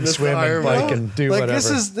run and swim and bike and do whatever.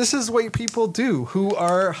 This is what people do who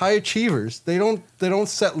are high achievers. They don't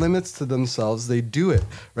set limits to themselves. They do it,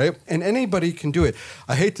 right? And anybody can do it.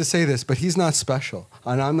 I hate to say this, but he's not special,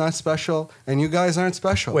 and I'm not special, and you guys aren't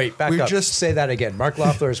special. Wait, back up. Just say that again. Mark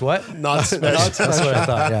Loeffler is what? Not special. Not special. That's what I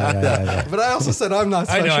thought. Yeah. But I also said I'm not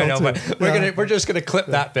special. I know, too. but we're just gonna clip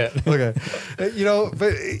that bit. Okay.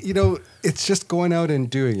 It's just going out and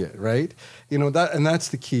doing it, right? That's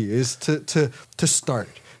the key, is to start.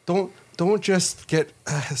 Don't just get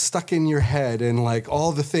stuck in your head and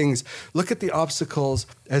all the things. Look at the obstacles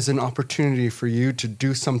as an opportunity for you to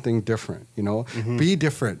do something different, Be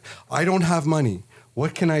different. I don't have money.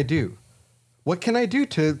 What can I do? What can I do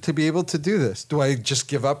to be able to do this? Do I just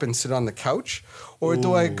give up and sit on the couch? Or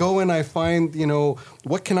do I go and I find,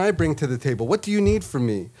 what can I bring to the table? What do you need from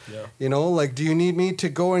me? Yeah. Do you need me to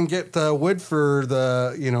go and get the wood for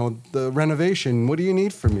the renovation? What do you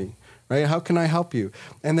need from me? Right? How can I help you?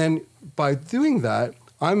 And then by doing that,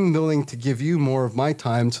 I'm willing to give you more of my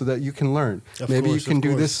time so that you can learn. Maybe you can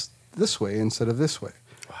do this way instead of this way.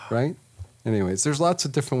 Wow. Right? Anyways, there's lots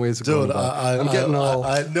of different ways of going about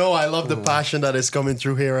it. I love the passion that is coming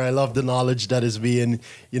through here. I love the knowledge that is being,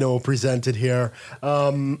 presented here.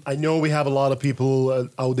 I know we have a lot of people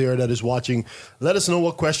out there that is watching. Let us know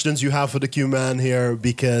what questions you have for the Q-Man here,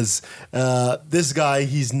 because this guy,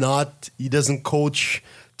 he doesn't coach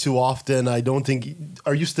too often. I don't think.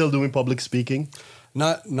 Are you still doing public speaking?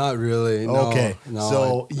 Not really. No, okay. No,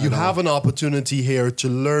 so you have an opportunity here to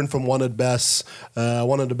learn from one of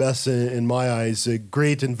the best in my eyes, a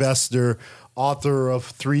great investor, author of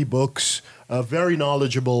 3 books, a very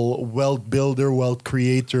knowledgeable wealth builder, wealth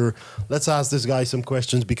creator. Let's ask this guy some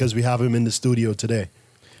questions because we have him in the studio today.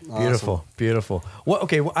 Awesome. Beautiful.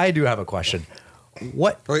 I do have a question.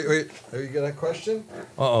 What? Wait. Have you got a question?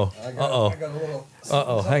 I got a little...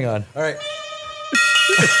 hang on. All right.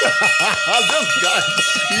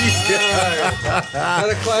 Got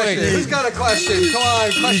a question. Who's got a question? Come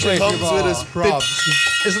on, question. Comes with his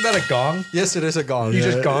props. Isn't that a gong? Yes, it is a gong. You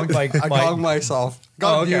just gonged like I gonged myself.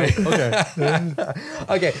 Gonged okay. you. Okay.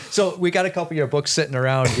 Okay. So we got a couple of your books sitting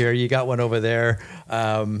around here. You got one over there,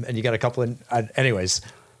 and you got a couple in. Anyways,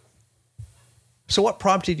 so what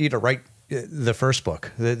prompted you to write the first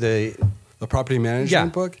book? The property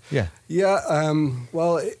management book? Yeah. Yeah.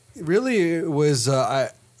 Well, it was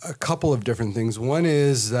a couple of different things. One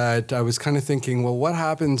is that I was kind of thinking, well, what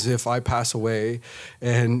happens if I pass away?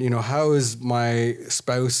 And, how is my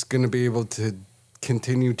spouse going to be able to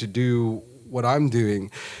continue to do what I'm doing?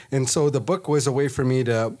 And so the book was a way for me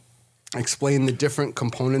to explain the different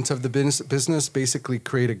components of the business, basically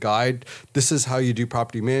create a guide. This is how you do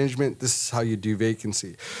property management. This is how you do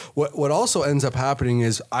vacancy. What also ends up happening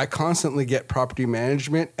is I constantly get property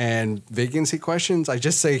management and vacancy questions. I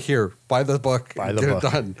just say, here, buy the book, get it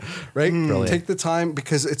done, right? Brilliant. Take the time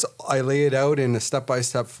because I lay it out in a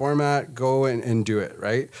step-by-step format, go and do it,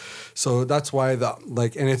 right? So that's why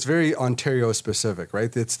and it's very Ontario specific,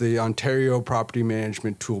 right? It's the Ontario Property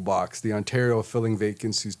Management Toolbox, the Ontario Filling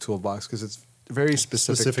Vacancies Toolbox, because it's very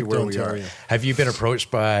specific to where we are. Have you been approached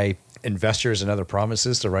by investors in other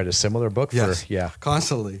provinces to write a similar book? Yes, yeah,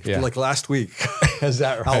 constantly. Yeah. Like last week. Is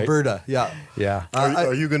that right? Alberta, yeah. Yeah.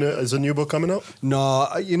 Are you is a new book coming out? No,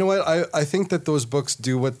 you know what? I think that those books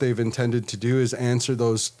do what they've intended to do, is answer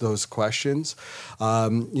those questions.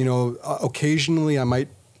 Occasionally I might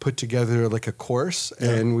put together like a course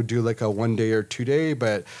and would do like a 1 day or 2 day,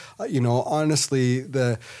 but honestly,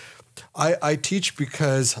 I teach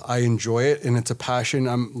because I enjoy it and it's a passion.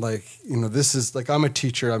 I'm like, this is like, I'm a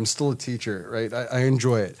teacher. I'm still a teacher, right? I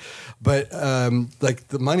enjoy it. But like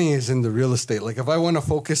the money is in the real estate. Like if I want to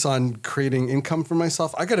focus on creating income for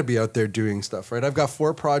myself, I got to be out there doing stuff, right? I've got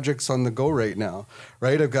 4 projects on the go right now,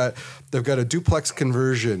 right? I've got a duplex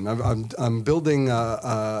conversion. I'm building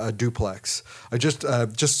a duplex. I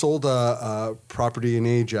just sold a property in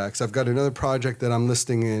Ajax. I've got another project that I'm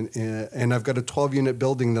listing in, and I've got a 12-unit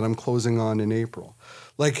building that I'm closing on in April.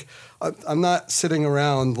 Like I'm not sitting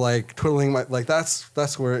around like twiddling my, like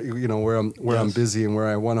that's where I'm busy and where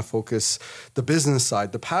I want to focus the business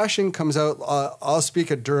side. The passion comes out. I'll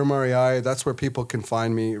speak at Durham REI. That's where people can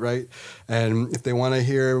find me, right? And if they want to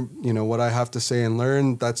hear what I have to say and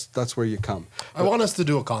learn, that's where you come. I want us to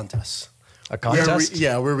do a contest. A contest?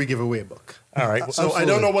 Where we give away a book. All right. So Absolutely. I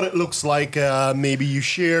don't know what it looks like. Maybe you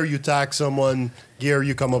share, you tag someone. Gary,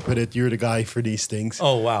 you come up with it. You're the guy for these things.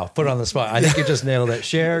 Oh, wow. Put on the spot. I think you just nailed it.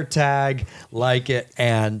 Share, tag, like it,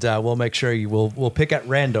 and we'll make sure we'll pick at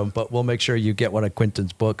random, but we'll make sure you get one of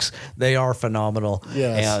Quentin's books. They are phenomenal.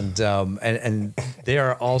 Yes. And they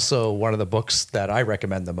are also one of the books that I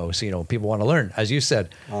recommend the most. People want to learn. As you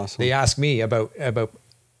said, Awesome. They ask me about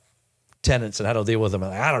tenants and how to deal with them.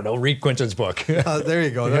 And I don't know, read Quentin's book. There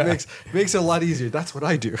you go. That makes it a lot easier. That's what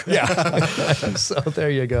I do. Yeah. So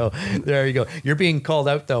there you go. There you go. You're being called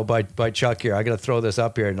out though by Chuck here. I got to throw this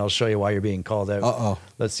up here and I'll show you why you're being called out. Uh-oh.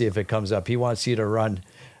 Let's see if it comes up. He wants you to run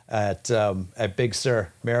at Big Sur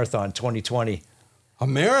Marathon 2020. A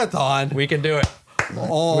marathon? We can do it.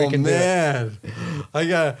 Oh We can do it. man,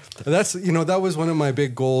 that was one of my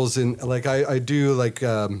big goals, and like I do like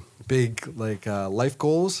big like life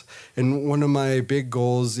goals, and one of my big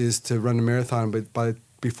goals is to run a marathon, but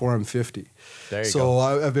before I'm 50. There you so go.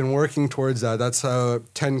 I've been working towards that. That's a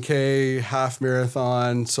 10K half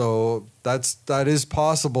marathon. So that is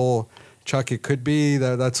possible. Chuck, it could be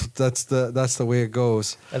that's the way it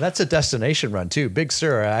goes. And that's a destination run too. Big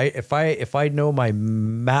Sur. If I know my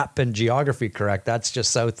map and geography correct, that's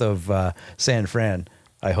just south of San Fran.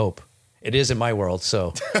 I hope it is in my world.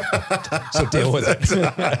 So deal with it.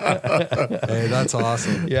 Hey, that's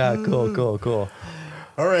awesome. Yeah. Cool.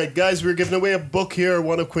 All right, guys, we're giving away a book here,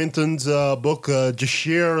 one of Quentin's book. Just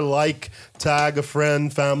share, like, tag a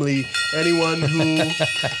friend, family, anyone who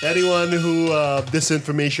this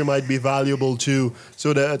information might be valuable to,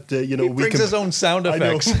 so that He brings his own sound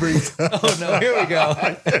effects. I know, who brings. Oh no, here we go.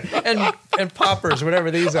 And poppers,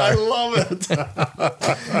 whatever these I are. love it.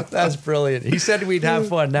 That's brilliant. He said we'd have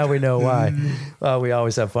fun. Now we know why. We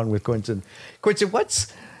always have fun with Quentin. Quentin,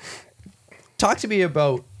 talk to me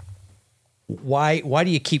about why do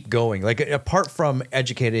you keep going? Like, apart from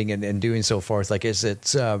educating and doing so forth, like, is it,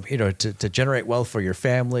 to generate wealth for your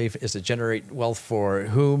family? Is it generate wealth for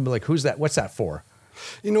whom? Like, who's that? What's that for?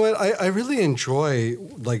 You know what? I really enjoy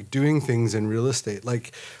like doing things in real estate.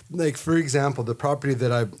 Like for example, the property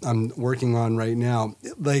that I'm working on right now,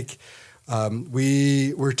 like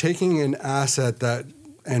we're taking an asset that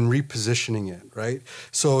and repositioning it, right?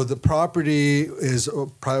 So the property is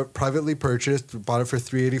privately purchased. We bought it for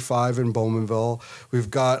 $385 in Bowmanville.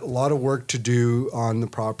 We've got a lot of work to do on the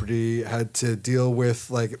property. Had to deal with,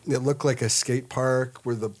 like, it looked like a skate park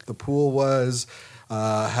where the pool was.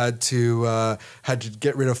 Had to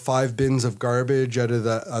get rid of 5 bins of garbage out of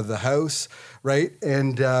the house, right?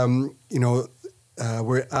 And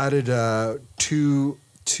we added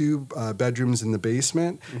two bedrooms in the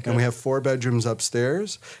basement, and we have 4 bedrooms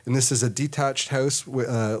upstairs. And this is a detached house, with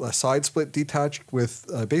a side split detached with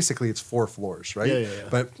basically it's 4 floors, right? Yeah.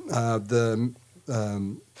 But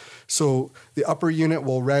so the upper unit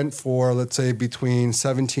will rent for, let's say, between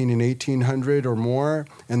 $1,700 and $1,800 or more,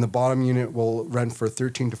 and the bottom unit will rent for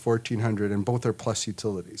 $1,300 to $1,400, and both are plus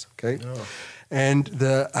utilities. Okay, and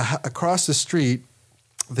across the street,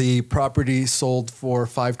 the property sold for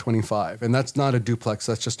 $525, and that's not a duplex.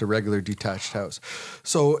 That's just a regular detached house.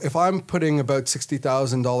 So if I'm putting about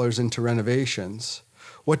 $60,000 into renovations,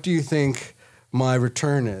 what do you think my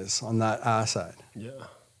return is on that asset? Yeah.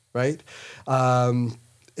 Right?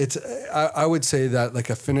 I would say that like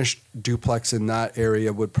a finished duplex in that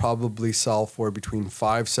area would probably sell for between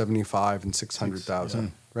 $575,000 and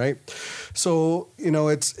 $600,000. Right? So,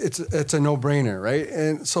 it's a no-brainer, right?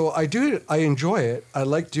 And so I enjoy it. I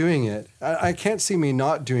like doing it. I can't see me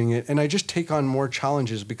not doing it. And I just take on more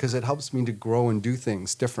challenges because it helps me to grow and do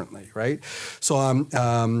things differently, right? So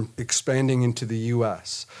I'm expanding into the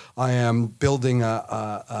U.S. I am building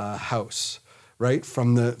a house, right?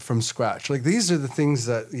 From scratch. Like, these are the things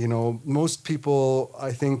that, most people,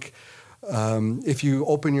 I think, if you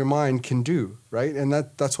open your mind, can do, right? And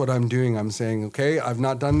that's what I'm doing. I'm saying, okay, I've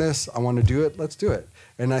not done this. I want to do it. Let's do it.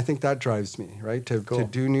 And I think that drives me, right? To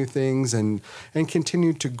do new things and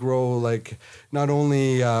continue to grow, like, not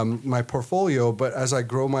only my portfolio, but as I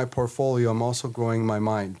grow my portfolio, I'm also growing my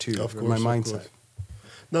mind too, Of course, my of mindset. course.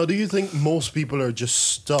 Now, do you think most people are just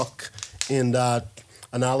stuck in that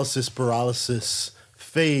analysis paralysis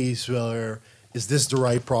phase where, is this the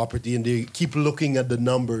right property? And they keep looking at the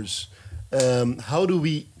numbers. How do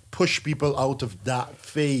we push people out of that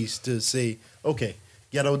phase to say, okay,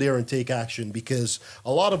 get out there and take action? Because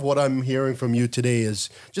a lot of what I'm hearing from you today is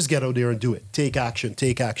just get out there and do it. Take action,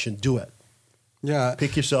 do it. Yeah.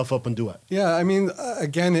 Pick yourself up and do it. Yeah, I mean,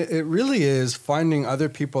 again, it really is finding other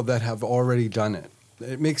people that have already done it.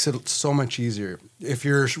 It makes it so much easier. If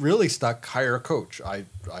you're really stuck, hire a coach. I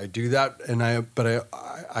do that, but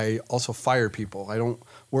I also fire people. I don't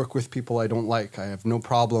work with people I don't like. I have no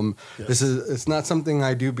problem. Yeah. It's not something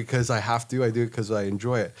I do because I have to. I do it because I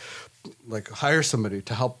enjoy it. Like, hire somebody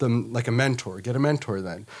to help them, like a mentor. Get a mentor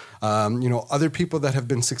then. Other people that have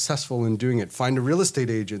been successful in doing it. Find a real estate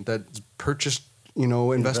agent that's purchased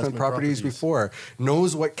investment properties before,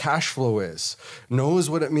 knows what cash flow is, knows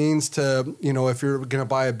what it means to, if you're going to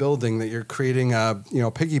buy a building, that you're creating a,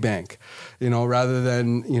 piggy bank, rather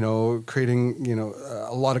than, creating,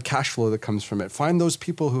 a lot of cash flow that comes from it. Find those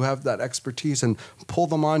people who have that expertise and pull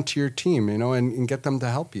them onto your team, and get them to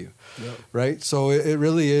help you. Yep. Right. So it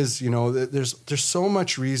really is, there's so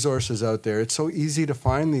much resources out there. It's so easy to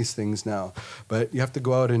find these things now, but you have to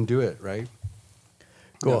go out and do it. Right.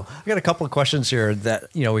 Cool. I got a couple of questions here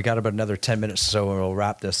that, we got about another 10 minutes, so we'll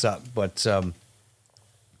wrap this up. But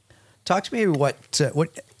talk to me what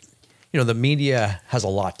the media has a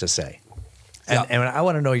lot to say. And I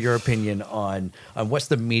want to know your opinion on what's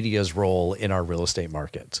the media's role in our real estate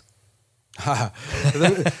market.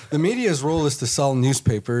 The media's role is to sell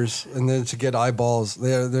newspapers and then to get eyeballs.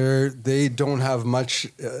 They don't have much.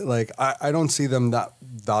 I don't see them that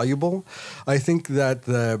valuable. I think that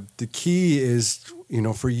the key is,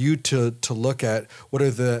 for you to look at what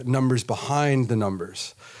are the numbers behind the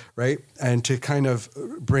numbers, right? And to kind of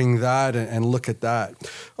bring that and look at that.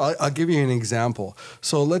 I'll give you an example.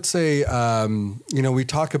 So let's say, we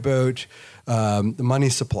talk about the money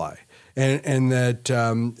supply. And that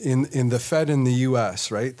in the Fed in the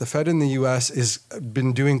U.S., right? The Fed in the U.S. has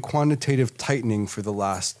been doing quantitative tightening for the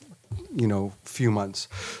last, few months.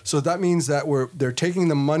 So that means that they're taking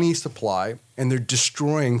the money supply and they're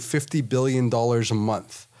destroying $50 billion a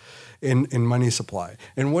month in money supply.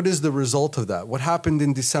 And what is the result of that? What happened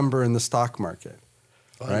in December in the stock market?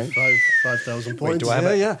 Right? 5,000 points. Wait, do I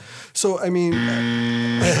have it? Yeah. So, I mean,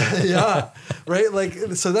 yeah, right? Like,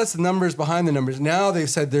 so that's the numbers behind the numbers. Now they've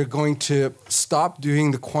said they're going to stop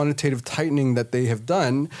doing the quantitative tightening that they have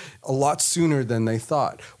done a lot sooner than they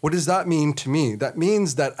thought. What does that mean to me? That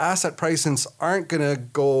means that asset prices aren't going to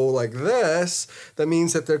go like this. That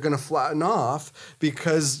means that they're going to flatten off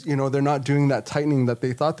because, they're not doing that tightening that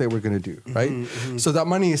they thought they were going to do, right? Mm-hmm. So that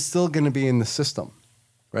money is still going to be in the system.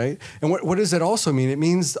 right? And what does that also mean? It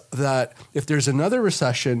means that if there's another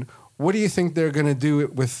recession, what do you think they're going to do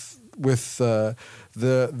with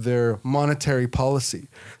their monetary policy?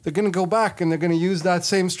 They're going to go back and they're going to use that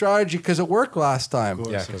same strategy because it worked last time.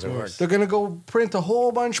 Yeah, because it worked. They're going to go print a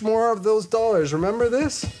whole bunch more of those dollars. Remember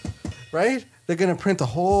this, right? They're going to print a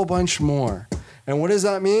whole bunch more. And what does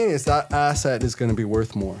that mean? Is that asset is going to be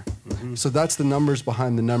worth more. Mm-hmm. So that's the numbers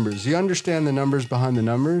behind the numbers. You understand the numbers behind the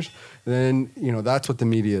numbers, then, you know, that's what the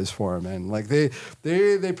media is for, man. Like they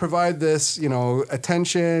provide this, you know,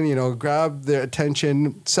 attention, you know, grab their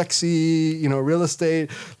attention, sexy, you know, real estate,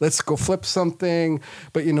 let's go flip something.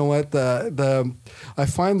 But you know what? I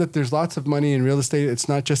find that there's lots of money in real estate. It's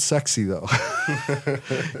not just sexy though.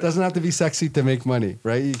 It doesn't have to be sexy to make money,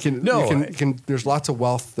 right? You can there's lots of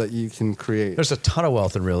wealth that you can create. There's a ton of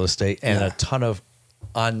wealth in real estate and a ton of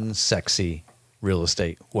unsexy real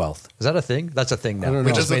estate wealth. Is that a thing? That's a thing now.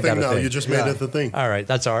 Which is a thing now. You just made it the thing. All right.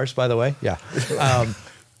 That's ours, by the way. Yeah.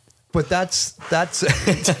 But that's that's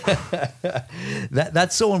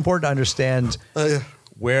so important to understand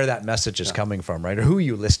where that message is coming from, right? Or who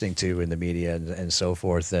you're listening to in the media and so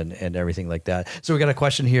forth and everything like that. So we got a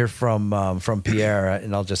question here from Pierre,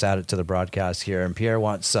 and I'll just add it to the broadcast here. And Pierre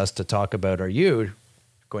wants us to talk about,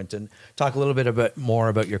 Quentin, talk a little bit more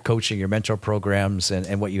about your coaching, your mentor programs,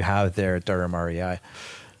 and what you have there at Durham REI.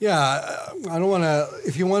 Yeah, I don't want to,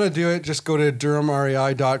 if you want to do it, just go to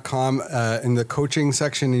durhamrei.com in the coaching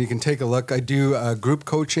section and you can take a look. I do group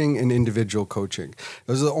coaching and individual coaching.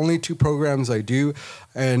 Those are the only two programs I do.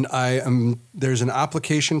 And there's an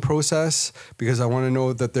application process because I want to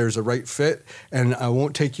know that there's a right fit, and I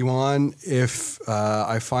won't take you on if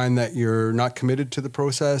I find that you're not committed to the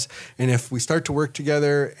process. And if we start to work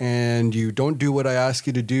together and you don't do what I ask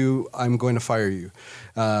you to do, I'm going to fire you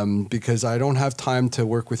because I don't have time to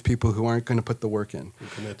work with people who aren't going to put the work in.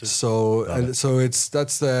 So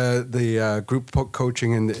that's the group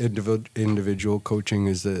coaching and the individual coaching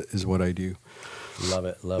is what I do. Love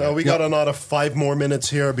it. Now we got another 5 more minutes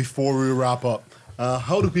here before we wrap up.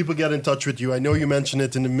 How do people get in touch with you? I know you mentioned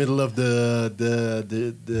it in the middle of the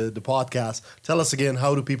podcast. Tell us again,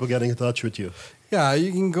 how do people get in touch with you? Yeah,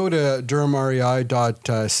 you can go to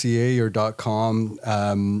durhamrei.ca or .com,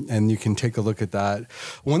 and you can take a look at that.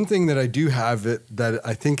 One thing that I do have that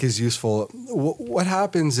I think is useful, what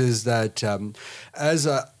happens is that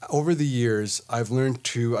over the years, I've learned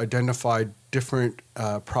to identify different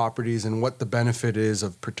properties and what the benefit is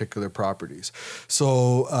of particular properties.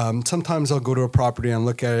 So sometimes I'll go to a property and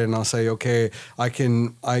look at it and I'll say, okay, I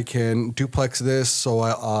can duplex this, so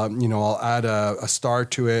I'll add a star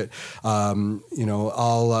to it. The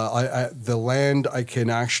land I can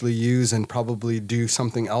actually use and probably do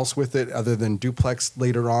something else with it other than duplex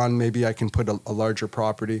later on. Maybe I can put a larger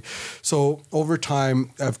property. So over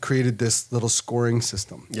time, I've created this little scoring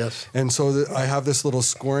system. Yes. And so I have this little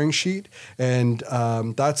scoring sheet, and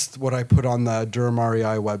that's what I put on the Durham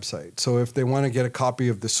REI website. So if they want to get a copy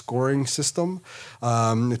of the scoring system,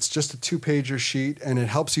 it's just a 2-pager sheet, and it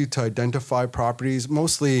helps you to identify properties,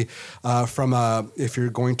 mostly if you're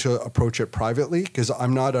going to approach it privately, because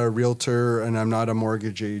I'm not a realtor and I'm not a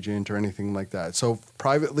mortgage agent or anything like that. So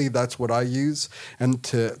privately, that's what I use, and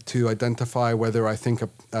to identify whether I think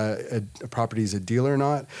a property is a deal or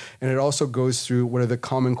not. And it also goes through what are the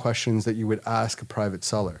common questions that you would ask a private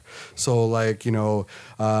seller. So like,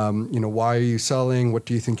 why are you selling? What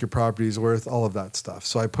do you think your property is worth? All of that stuff.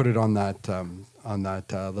 So I put it on that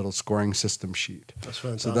little scoring system sheet. That's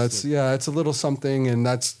fantastic. So it's a little something, and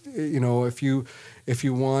that's, if you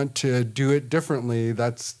want to do it differently,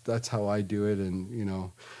 that's how I do it.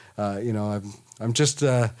 And I'm just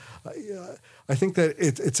I think that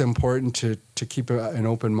it's important to keep an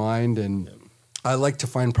open mind, and I like to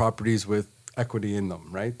find properties with equity in them.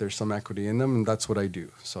 Right, there's some equity in them, and that's what I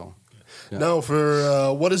do. So. Yeah. Now,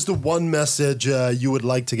 for what is the one message you would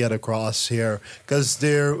like to get across here? Because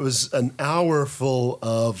there was an hour full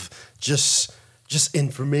of just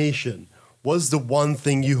information. What's the one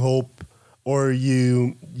thing you hope or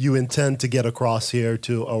you intend to get across here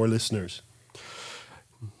to our listeners?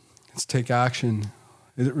 It's take action.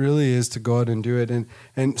 It really is to go out and do it,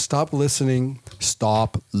 and stop listening.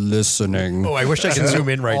 Stop listening. Oh, I wish I could zoom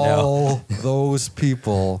in right now. All those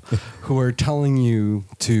people who are telling you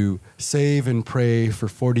to save and pray for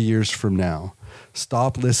 40 years from now.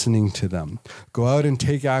 Stop listening to them. Go out and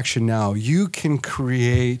take action now. You can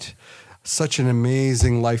create such an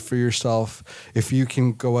amazing life for yourself if you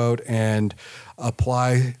can go out and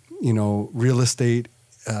apply, real estate,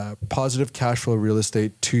 positive cash flow real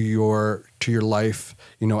estate to your life,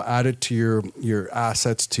 add it to your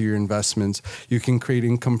assets, to your investments. You can create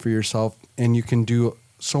income for yourself, and you can do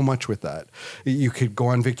so much with that. You could go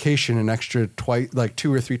on vacation an extra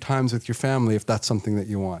 2 or 3 times with your family if that's something that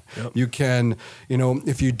you want. Yep. You can,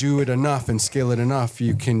 if you do it enough and scale it enough,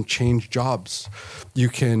 you can change jobs. You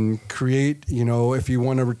can create, if you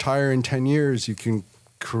want to retire in 10 years, you can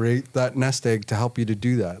create that nest egg to help you to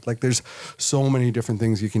do that. Like there's so many different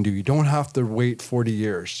things you can do. You don't have to wait 40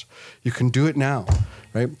 years. You can do it now,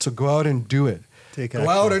 right? So go out and do it. Take action.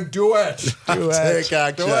 Go out and do it. Take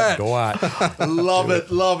action. Do it. Go on.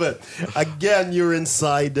 Love it. Again, you're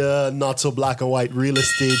inside Not So Black and White Real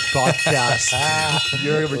Estate Podcast.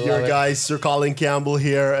 your guys, Sir Colin Campbell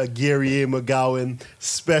here, Gary A. McGowan,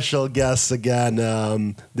 special guest again.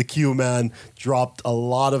 The Q-Man dropped a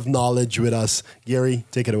lot of knowledge with us. Gary,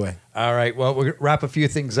 take it away. All right. Well, we'll wrap a few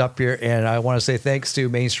things up here, and I want to say thanks to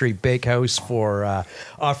Main Street Bakehouse for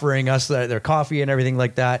offering us their coffee and everything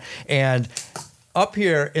like that. And up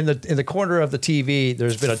here in the corner of the TV,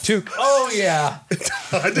 there's been a toque. Oh yeah!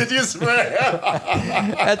 Did you swear?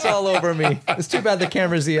 That's all over me. It's too bad the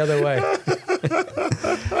camera's the other way.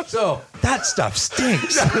 So that stuff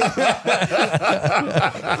stinks.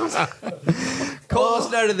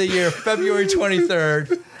 Coldest night of the year, February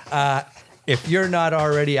 23rd. If you're not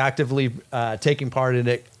already actively taking part in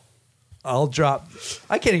it, I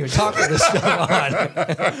can't even talk with this stuff on.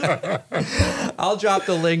 I'll drop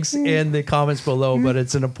the links in the comments below, but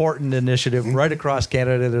it's an important initiative right across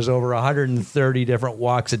Canada. There's over 130 different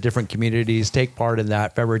walks at different communities. Take part in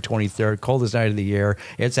that February 23rd, coldest night of the year.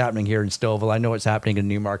 It's happening here in Stouffville. I know it's happening in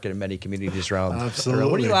Newmarket and many communities around.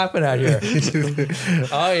 Absolutely. What are you laughing at here?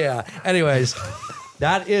 Oh, yeah. Anyways,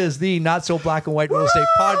 that is the Not So Black and White Real Estate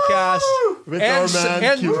Podcast. With our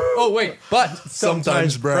man, oh wait, but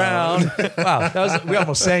sometimes brown. Wow, we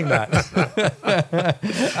almost sang that.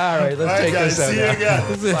 All right, let's take guys, this out. See you again.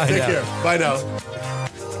 Take care. Bye now.